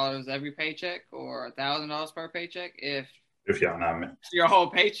 $500 every paycheck or $1,000 per paycheck if y'all not meant your whole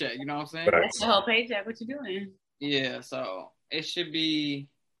paycheck. You know what I'm saying? That's the whole paycheck. What you doing? Yeah. So it should be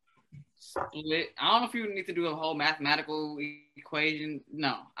split. I don't know if you need to do a whole mathematical equation.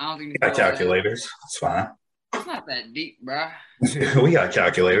 No, I don't think you got calculators. It's fine. It's not that deep, bro. We got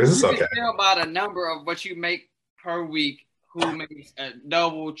calculators. It's okay. You can tell by the number of what you make per week who makes a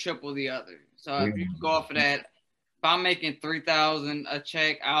double, triple the other. So if you go off of that, if I'm making $3,000 a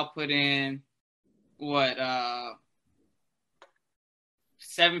check, I'll put in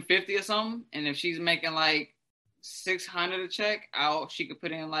 $750 or something. And if she's making like $600 a check, she could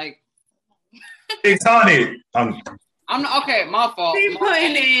put in like $600. I'm not, okay. My fault. She's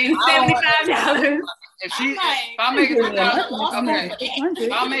putting in $75. If I'm making $3,000, I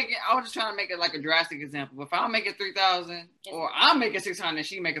was just trying to make it like a drastic example. If I'm making $3,000 or I'm making $600 and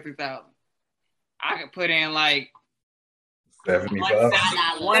she making $3,000, I could put in like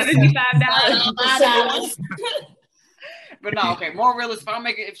 $75. But no, okay. More realistic.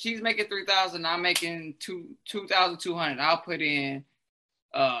 If she's making $3,000, I'm making $2,200. I'll put in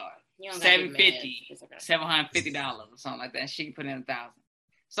 $750 or something like that. She can put in $1,000.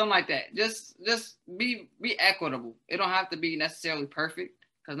 Something like that. Just be equitable. It don't have to be necessarily perfect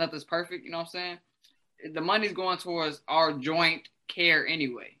because nothing's perfect. You know what I'm saying? The money's going towards our joint care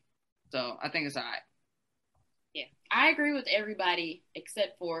anyway. So I think it's all right. Yeah. I agree with everybody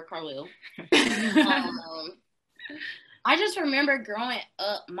except for Carlil. I just remember growing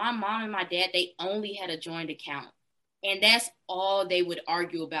up, my mom and my dad, they only had a joint account. And that's all they would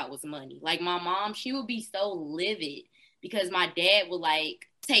argue about was money. Like my mom, she would be so livid because my dad would like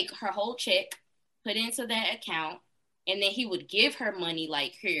take her whole check, put into that account, and then he would give her money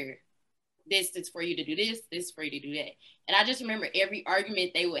like, here, this is for you to do this is for you to do that. And I just remember every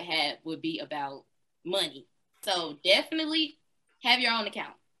argument they would have would be about money. So definitely have your own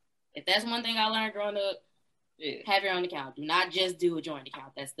account. If that's one thing I learned growing up, have your own account. Do not just do a joint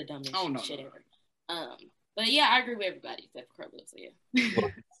account. That's the dumbest shit ever. But yeah, I agree with everybody except for Carlos. So yeah.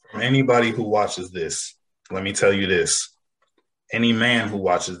 For anybody who watches this, let me tell you this. Any man who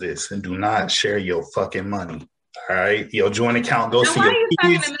watches this, and do not share your fucking money. All right? Your joint account goes to your kids. Why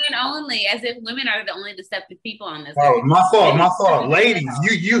are you talking to men only? As if women are the only deceptive people on this. Oh, my fault. Ladies,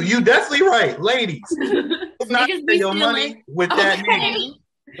 you definitely right. Ladies. Do not share your money with that nigga.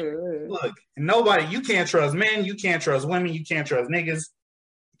 Look, you can't trust men, you can't trust women, you can't trust niggas,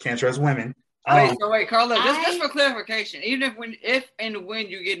 you can't trust women. Wait, Carla, just for clarification, even if and when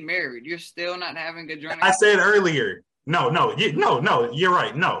you get married, you're still not having a joint account? I said earlier, no, you're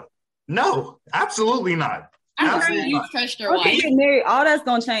right. No, absolutely not. I'm sure you trust your Once wife. you get married, all that's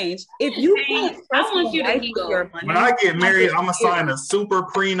gonna change. If you can't I trust want your you to wife heal. with your money, When I get married, I'm gonna sign a super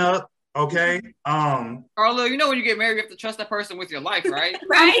prenup. Okay. Carlo, you know when you get married, you have to trust that person with your life, right?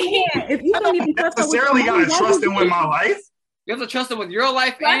 Right? If you can't even trust her with your necessarily money, gotta trust them with my life. You have to trust them with your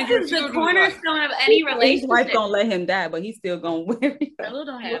life Trust and your is the children's life. cornerstone of any his relationship. wife don't let him die, but he's still gonna marry her. Carlo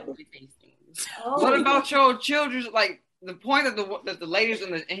don't have good taste. What about your children's? Like the point that the ladies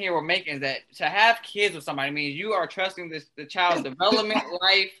in here were making is that to have kids with somebody means you are trusting the child's development,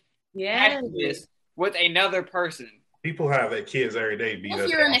 life, happiness with another person. People have kids every day. If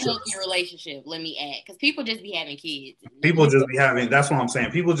you're in a healthy relationship, let me add, because people just be having kids. People just be having. That's what I'm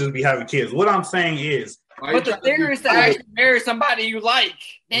saying. People just be having kids. What I'm saying is, but the theory is to actually marry somebody you like.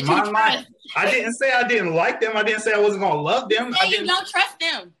 That you trust. I didn't say I didn't like them. I didn't say I wasn't gonna love them. I didn't. You don't trust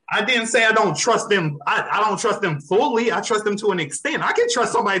them. I didn't say I don't trust them. I don't trust them fully. I trust them to an extent. I can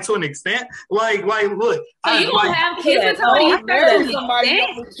trust somebody to an extent. Like, look. So you don't have kids with somebody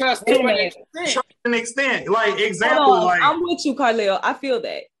you trust to an extent. Like, example, like I'm with you, Carlile. I feel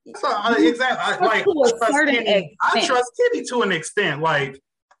that. So, exactly. I trust Kenny to an extent.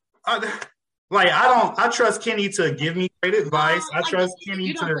 I trust Kenny to give me great advice. I trust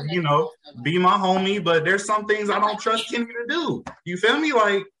Kenny to, be my homie. But there's some things I don't trust Kenny to do. You feel me?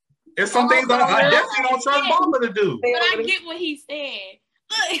 Like, there's some things I definitely don't trust Mama to do. But I get what he said.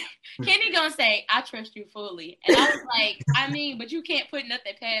 Look, Kenny gonna say, I trust you fully. And I was like, but you can't put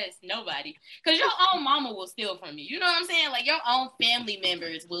nothing past nobody. Because your own mama will steal from you. You know what I'm saying? Like, your own family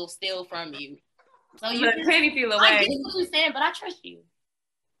members will steal from you. So you Kenny feel away. I get what you're saying, but I trust you.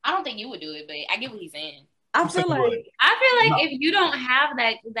 I don't think you would do it, but I get what he's saying. I feel like if you don't have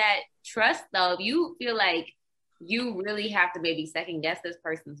that trust, though, if you feel like you really have to maybe second guess this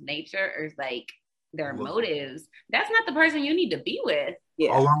person's nature or like their motives, that's not the person you need to be with.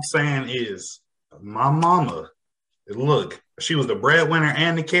 Yeah. All I'm saying is my mama, look, she was the breadwinner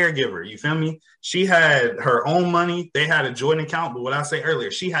and the caregiver. You feel me? She had her own money. They had a joint account. But what I said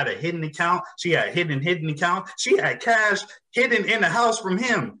earlier, she had a hidden account. She had hidden account. She had cash hidden in the house from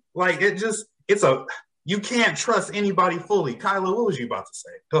him. Like, you can't trust anybody fully. Kyla, what was you about to say?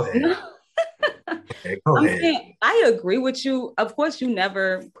 Go ahead. Go ahead. I agree with you. Of course, you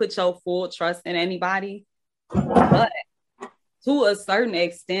never put your full trust in anybody. But to a certain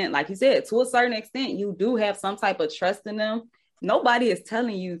extent, like you said, you do have some type of trust in them. Nobody is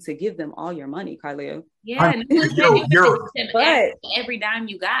telling you to give them all your money, Carlile. Yeah, but every dime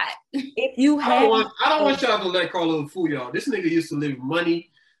you got. If you have, I don't want y'all to let Carlo fool y'all. This nigga used to leave money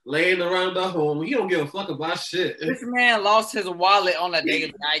laying around the home. He don't give a fuck about shit. This man lost his wallet on a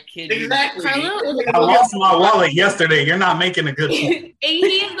date. I kid you. Exactly. I lost my wallet yesterday. You're not making a good point.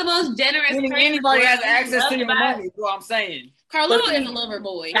 He's the most generous. Anybody has access to your money. Is what I'm saying. Carlo is a lover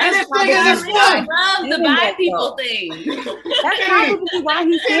boy. And this nigga is love to buy people things. That's probably why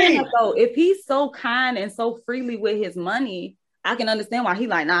he's saying that, though. If he's so kind and so freely with his money, I can understand why he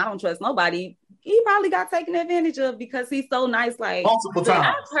like, nah, I don't trust nobody. He probably got taken advantage of because he's so nice, like multiple times.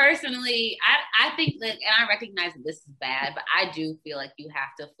 I personally, I think that, and I recognize that this is bad, but I do feel like you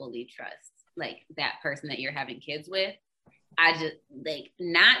have to fully trust like that person that you're having kids with. I just like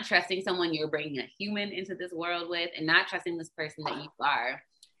not trusting someone you're bringing a human into this world with, and not trusting this person that you are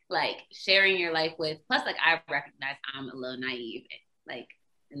like sharing your life with. Plus, like I recognize I'm a little naive, like,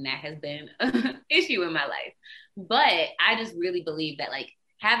 and that has been an issue in my life. But I just really believe that like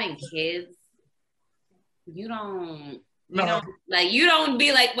having kids, you don't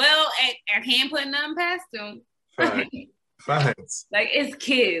be like, well, I can't put nothing past them. Facts. Like it's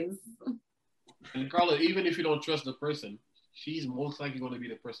kids. And Carla, even if you don't trust the person, she's most likely going to be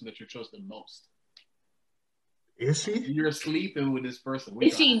the person that you trust the most. Is she? You're sleeping with this person.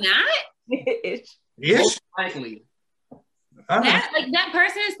 Is she not? Most likely. That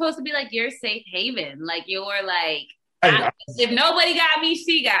person is supposed to be like your safe haven. Like you're like, if nobody got me,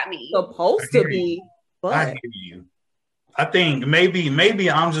 she got me. Supposed to be. But I hear you. I think maybe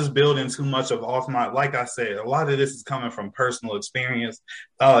I'm just building too much off my, like I said, a lot of this is coming from personal experience.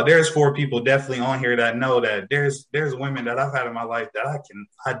 There's 4 people definitely on here that know that there's women that I've had in my life that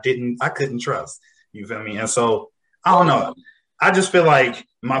I couldn't trust. You feel me? And so I don't know. I just feel like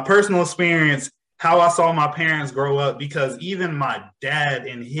my personal experience, how I saw my parents grow up, because even my dad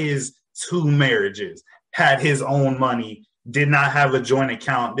in his 2 marriages had his own money, did not have a joint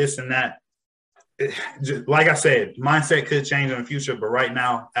account, this and that. Like I said, mindset could change in the future, but right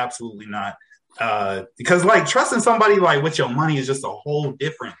now, absolutely not. Because like trusting somebody like with your money is just a whole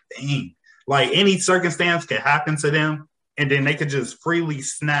different thing. Like any circumstance can happen to them, and then they could just freely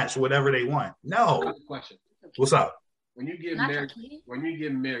snatch whatever they want. No. Question. What's up? When you get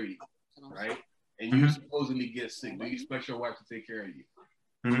married, right, and you supposedly get sick, do you expect your wife to take care of you?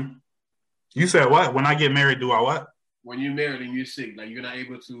 Mm-hmm. You said what? When I get married, do I what? When you're married and you're sick, like you're not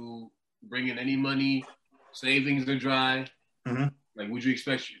able to bring in any money, savings are dry. Mm-hmm. Like, would you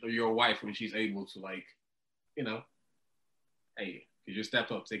expect your wife when she's able to, like, you know, hey, could you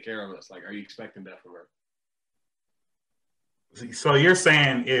step up, take care of us? Like, are you expecting that from her? So you're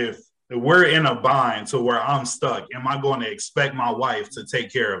saying if we're in a bind to where I'm stuck, am I going to expect my wife to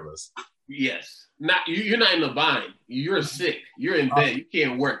take care of us? Yes. You're not in a bind. You're sick. You're in bed. You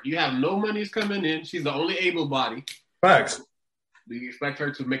can't work. You have no money's coming in. She's the only able body. Facts. Do you expect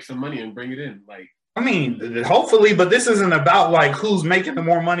her to make some money and bring it in? Like, I mean, hopefully, but this isn't about like who's making the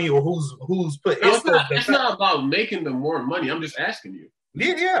more money or who's put. No, it's not about making the more money. I'm just asking you.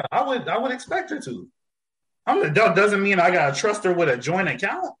 Yeah, I would expect her to. Doesn't mean I gotta trust her with a joint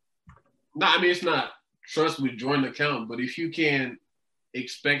account. No, I mean it's not trust with joint account, but if you can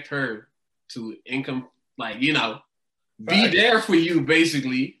expect her to income, like be there for you,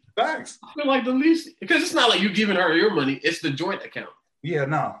 basically. Facts. I feel like the least, because it's not like you're giving her your money; it's the joint account. Yeah,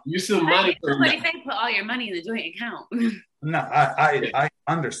 no. You still money. Somebody say put all your money in the joint account. No, I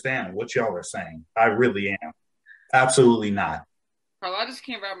understand what y'all are saying. I really am. Absolutely not. Carl, I just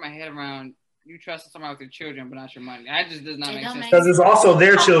can't wrap my head around you trusting somebody with your children, but not your money. That just does not make sense. Because it's also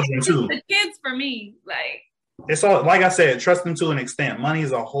their children too. The kids for me, like. It's all, like I said, trust them to an extent. Money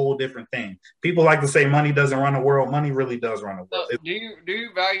is a whole different thing. People like to say money doesn't run the world. Money really does run the world. So do you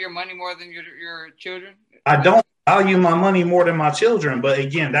value your money more than your children? I don't value my money more than my children, but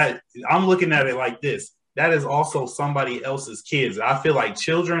again, that I'm looking at it like this. That is also somebody else's kids. I feel like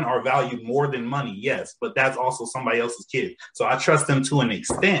children are valued more than money, yes, but that's also somebody else's kid. So I trust them to an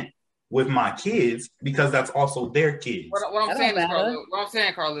extent with my kids because that's also their kids. What I'm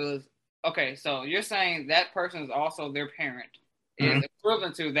saying, Carlo, is okay. So you're saying that person is also their parent. Is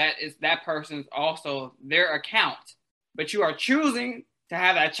equivalent to that is that person's also their account, but you are choosing to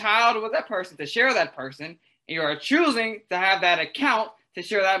have that child with that person to share that person, and you are choosing to have that account to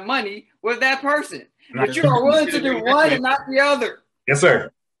share that money with that person. But you are willing to do one and not the other. Yes,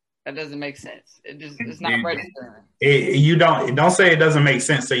 sir. That doesn't make sense. It's not registering. You don't say it doesn't make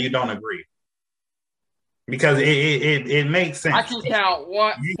sense. Say you don't agree, because it makes sense. I can count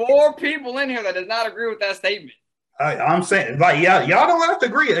 4 people in here that does not agree with that statement. I'm saying, like, y'all don't have to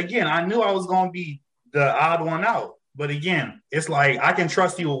agree. Again, I knew I was going to be the odd one out, but again, it's like I can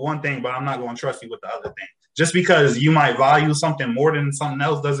trust you with one thing, but I'm not going to trust you with the other thing. Just because you might value something more than something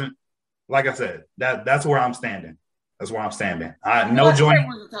else doesn't. Like I said, that's where I'm standing. That's where I'm standing. No joint.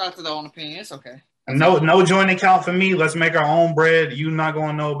 Everyone's entitled to their own opinion. It's okay. No joint account for me. Let's make our own bread. You're not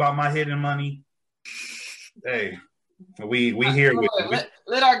gonna know about my hidden money. Hey, we here with you.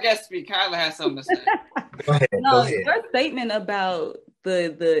 Let our guest speak. Kyla has something to say. Go ahead. Your statement about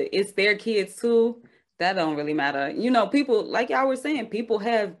the it's their kids too. That don't really matter. You know, people like y'all were saying. People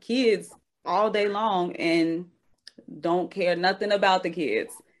have kids all day long and don't care nothing about the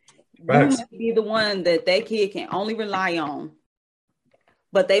kids. Facts. You might be the one that kid can only rely on,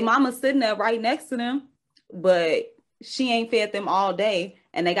 but they mama's sitting there right next to them, but she ain't fed them all day,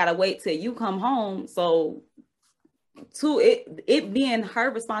 and they gotta wait till you come home. So, it being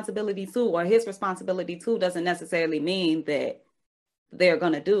her responsibility too, or his responsibility too, doesn't necessarily mean that they're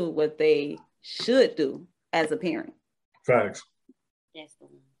gonna do what they should do as a parent. Facts. That's the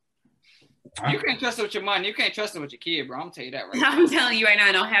one. You can't trust it with your money. You can't trust it with your kid, bro. I'm gonna tell you that right now. I'm telling you right now,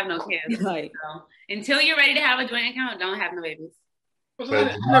 I don't have no kids. Like, so, until you're ready to have a joint account, don't have no babies.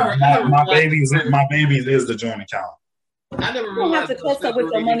 My babies is the joint account. I never you don't have to trust up with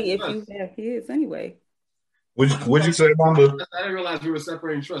your money if you have kids anyway. What'd you say, Mamba? I didn't realize we were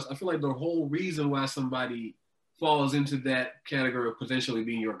separating trust. I feel like the whole reason why somebody falls into that category of potentially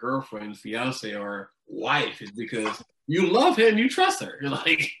being your girlfriend, fiance, or wife is because you love him, you trust her. You're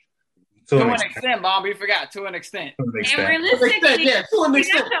like. To an extent, Bob, you forgot. To an extent. And realistically,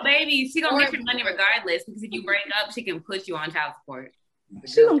 she got your baby. She gonna get your money regardless because if you break up, she can put you on child support.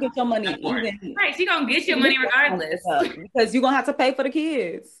 She gonna get your money even. Right, she gonna get your money regardless because you're gonna have to pay for the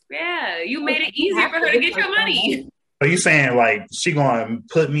kids. Yeah, you made it easier for her to get your money. So you saying like she gonna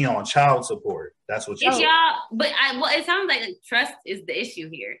put me on child support? That's what you're saying. Yeah, but it sounds like trust is the issue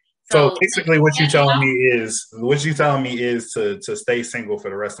here. So basically what you're telling me is to stay single for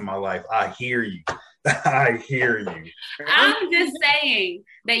the rest of my life. I hear you. I hear you. I'm just saying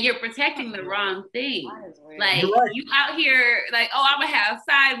that you're protecting the wrong thing. Like you out here like, oh, I'm gonna have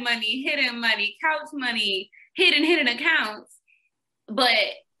side money, hidden money, couch money, hidden accounts. But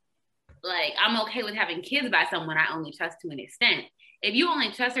like I'm okay with having kids by someone I only trust to an extent. If you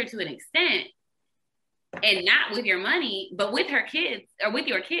only trust her to an extent, and not with your money, but with her kids or with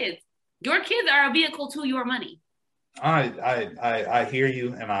your kids, Your kids are a vehicle to your money. I hear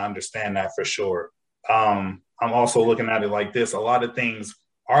you, and I understand that for sure. I'm also looking at it like this. A lot of things,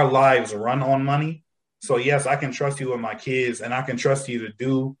 our lives run on money. So yes, I can trust you with my kids, and I can trust you to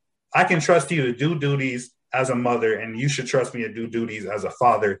do duties as a mother, and you should trust me to do duties as a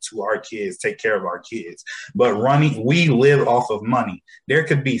father to our kids, take care of our kids. But we live off of money. There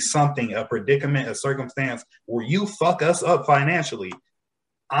could be something, a predicament, a circumstance where you fuck us up financially.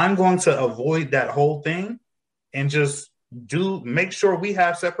 I'm going to avoid that whole thing and just make sure we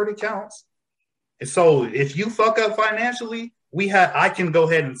have separate accounts. So if you fuck up financially, I can go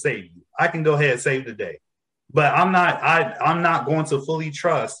ahead and save you. I can go ahead and save the day. But I'm not going to fully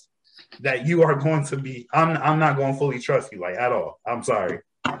trust that you are going to be. I'm not going to fully trust you like at all. I'm sorry.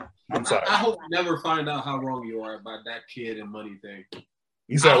 I hope you never find out how wrong you are about that kid and money thing.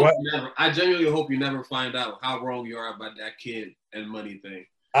 You said what? I genuinely hope you never find out how wrong you are about that kid and money thing.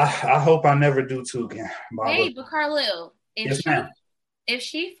 I hope I never do too. Hey, but Carlil, if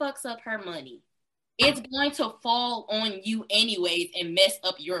she fucks up her money, it's going to fall on you anyways and mess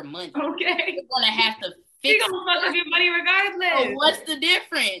up your money. Okay. You're going to have to fix it. You're going to fuck up your money regardless. So what's the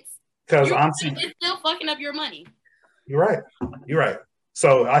difference? Because it's still fucking up your money. You're right.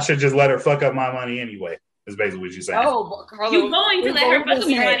 So I should just let her fuck up my money anyway. Is basically what you're saying. Oh, Carla, you're going to let her fuck up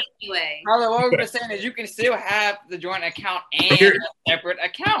your money anyway. Carla, what we're saying is you can still have the joint account and a separate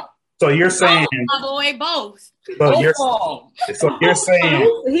account. So you're saying, by the way, both. So you're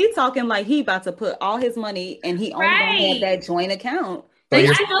saying he talking like he about to put all his money and he only gonna have that joint account. So I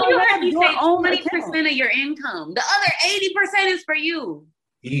know you heard me say 20% of your income. The other 80% is for you.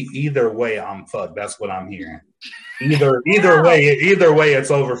 Either way, I'm fucked. That's what I'm hearing. Either way, it's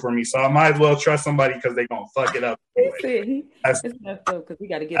over for me. So I might as well trust somebody because they're gonna fuck it up. Anyway. It's messed up because we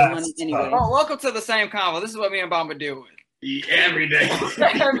got to get the money anyway. Oh, welcome to the same convo. This is what me and Bomba deal with. Every day.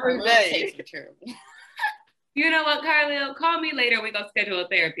 Every day. You know what, Carlil? Call me later. We gonna schedule a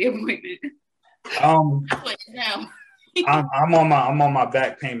therapy appointment. I'm on my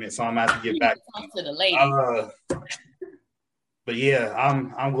back payment, so I'm gonna have to get back to the lady. But yeah,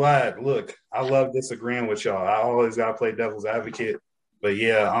 I'm glad. Look, I love disagreeing with y'all. I always gotta play devil's advocate. But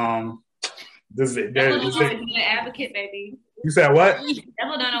yeah, Devil don't always need an advocate, baby. You said what?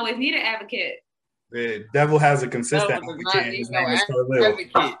 Devil don't always need an advocate. The devil has a consistent advocate. His name is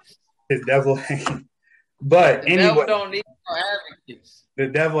Carlil. His devil. But anyway, devil don't need no advocates. The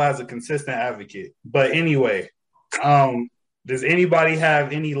devil has a consistent advocate. But anyway, does anybody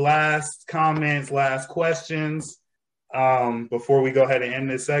have any last comments, last questions before we go ahead and end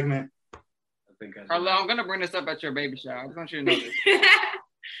this segment? Carla, I'm gonna bring this up at your baby shower. I just want you to know this.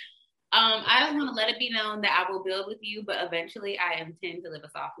 I just want to let it be known that I will build with you, but eventually I intend to live a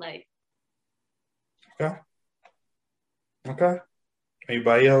soft life. Okay.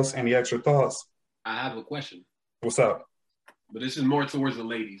 Anybody else? Any extra thoughts? I have a question. What's up? But this is more towards the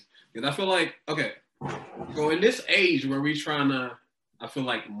ladies. Because I feel like, okay, so in this age where we're trying to, I feel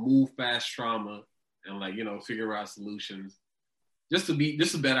like, move past trauma and like, figure out solutions just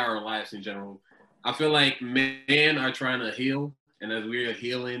to better our lives in general. I feel like men are trying to heal. And as we're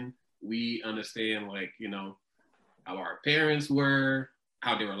healing, we understand like, how our parents were,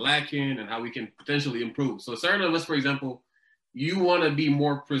 how they were lacking, and how we can potentially improve. So certain of us, for example, you want to be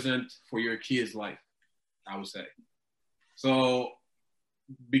more present for your kids' life, I would say. So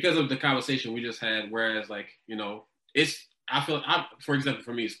because of the conversation we just had, whereas like, for example,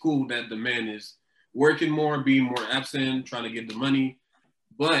 for me, it's cool that the man is working more, being more absent, trying to get the money.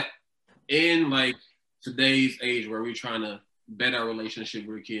 But in like today's age where we're trying to better our relationship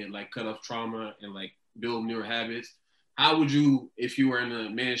with a kid, like cut off trauma and like build new habits, how would you, if you were in a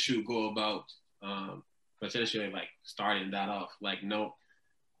man's shoe, go about potentially like starting that off? Like,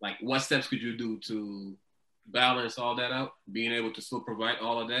 what steps could you do to balance all that out, being able to still provide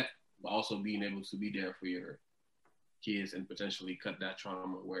all of that, but also being able to be there for your kids and potentially cut that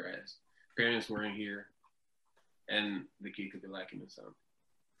trauma, whereas parents weren't here and the kid could be lacking in something?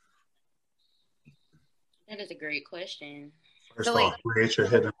 That is a great question. First off, create your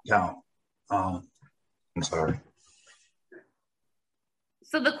hidden account. I'm sorry.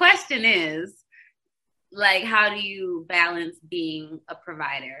 So the question is, like, how do you balance being a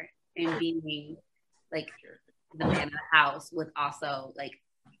provider and being like the man of the house with also like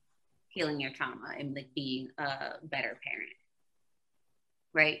healing your trauma and like being a better parent,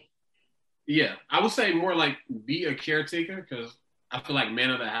 right? Yeah, I would say more like be a caretaker, because I feel like man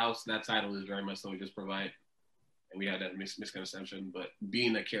of the house, that title is very much so just provide, and we have that misconception. But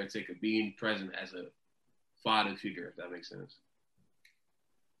being a caretaker, being present as a father figure, if that makes sense.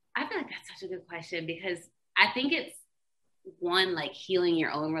 I feel like that's such a good question, because I think it's one, like healing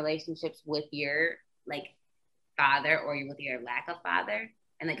your own relationships with your like father or with your lack of father,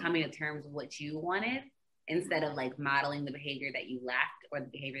 and then coming to terms with what you wanted instead of like modeling the behavior that you lacked or the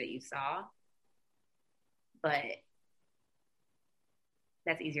behavior that you saw. But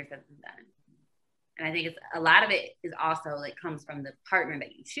that's easier said than done. And I think it's a lot of it is also like comes from the partner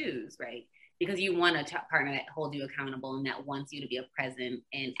that you choose, right? Because you want a partner that holds you accountable and that wants you to be a present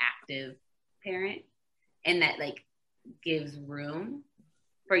and active parent, and that like gives room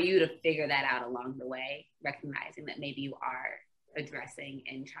for you to figure that out along the way, recognizing that maybe you are addressing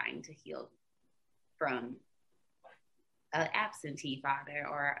and trying to heal from an absentee father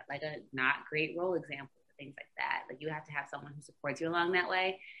or like a not great role example, things like that. Like you have to have someone who supports you along that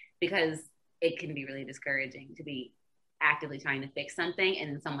way, because it can be really discouraging to be actively trying to fix something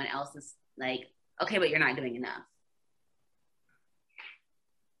and then someone else is like, okay, but you're not doing enough.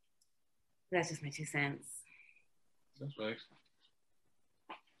 That's just my 2 cents. That's right.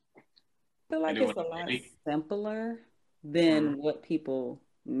 I feel like it's a lot simpler than what people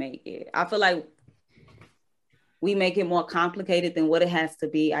make it. I feel like we make it more complicated than what it has to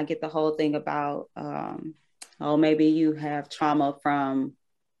be. I get the whole thing about, maybe you have trauma from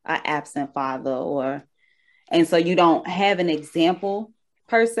an absent father, and so you don't have an example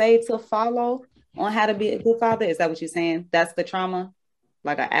per se to follow on how to be a good father. Is that what you're saying? That's the trauma,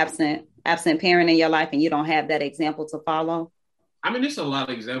 like an absent parent in your life, and you don't have that example to follow. I mean, there's a lot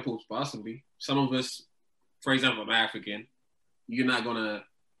of examples possibly. Some of us, for example, I'm African. You're not gonna,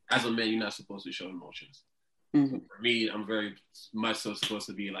 as a man, you're not supposed to show emotions. Mm-hmm. So for me, I'm very much so supposed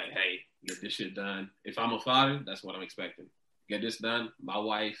to be like, hey, get this shit done. If I'm a father, that's what I'm expecting. Get this done. My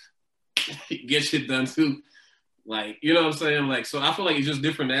wife, get shit done too. Like, you know what I'm saying? Like, so I feel like it's just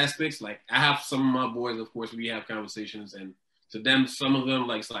different aspects. Like, I have some of my boys, of course, we have conversations, and to them, some of them,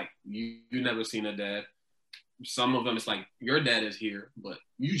 like, it's like, you never seen a dad. Some of them, it's like, your dad is here, but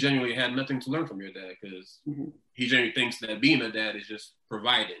you genuinely had nothing to learn from your dad, because he genuinely thinks that being a dad is just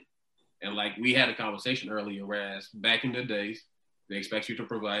providing. And like, we had a conversation earlier, whereas back in the days, they expect you to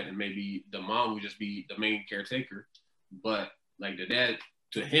provide, and maybe the mom would just be the main caretaker. But like the dad,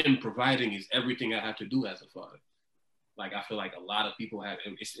 to him, providing is everything I have to do as a father. Like, I feel like a lot of people have,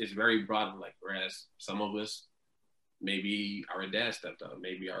 it's very broad, like, whereas some of us, maybe our dad stepped up,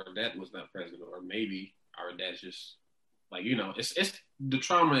 maybe our dad was not present, or maybe our dad's just, like, you know, it's the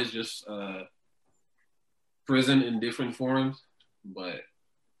trauma is just present in different forms, but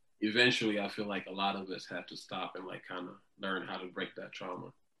eventually I feel like a lot of us have to stop and like kind of learn how to break that trauma.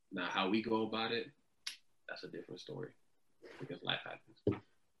 Now, how we go about it, that's a different story, because life happens.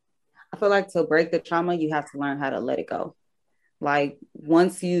 I feel like to break the trauma, you have to learn how to let it go. Like,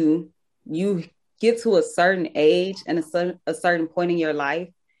 once you get to a certain age and a certain point in your life,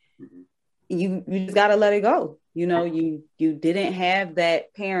 you just got to let it go. You know, you didn't have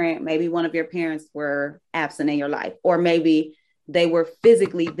that parent. Maybe one of your parents were absent in your life, or maybe they were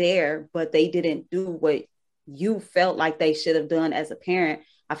physically there, but they didn't do what you felt like they should have done as a parent.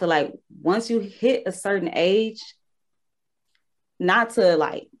 I feel like once you hit a certain age, not to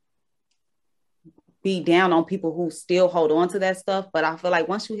like be down on people who still hold on to that stuff, but I feel like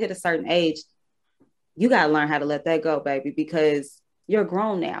once you hit a certain age, you got to learn how to let that go, baby, because you're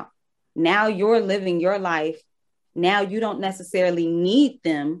grown now. Now you're living your life. Now you don't necessarily need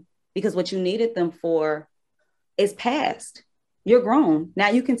them, because what you needed them for is past. You're grown. Now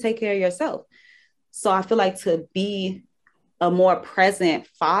you can take care of yourself. So I feel like to be a more present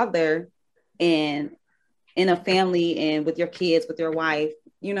father in a family and with your kids, with your wife,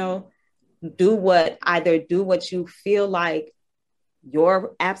 you know, do what you feel like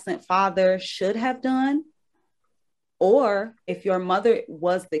your absent father should have done, or if your mother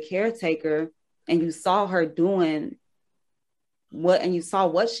was the caretaker and you saw her doing you saw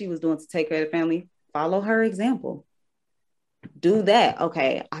what she was doing to take care of the family, follow her example. Do that.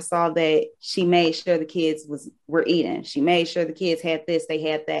 Okay, I saw that she made sure the kids were eating. She made sure the kids had this, they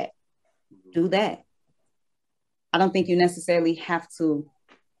had that. Do that. I don't think you necessarily have to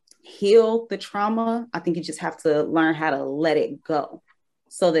heal the trauma. I think you just have to learn how to let it go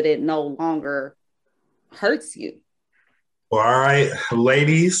so that it no longer hurts you. Well, all right,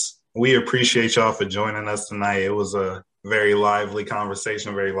 ladies, we appreciate y'all for joining us tonight. It was a very lively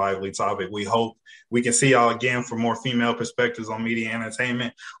conversation, very lively topic. We hope we can see y'all again for more female perspectives on media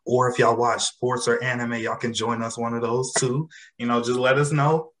entertainment. Or if y'all watch sports or anime, y'all can join us one of those too. You know, just let us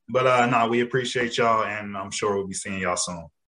know. But we appreciate y'all, and I'm sure we'll be seeing y'all soon.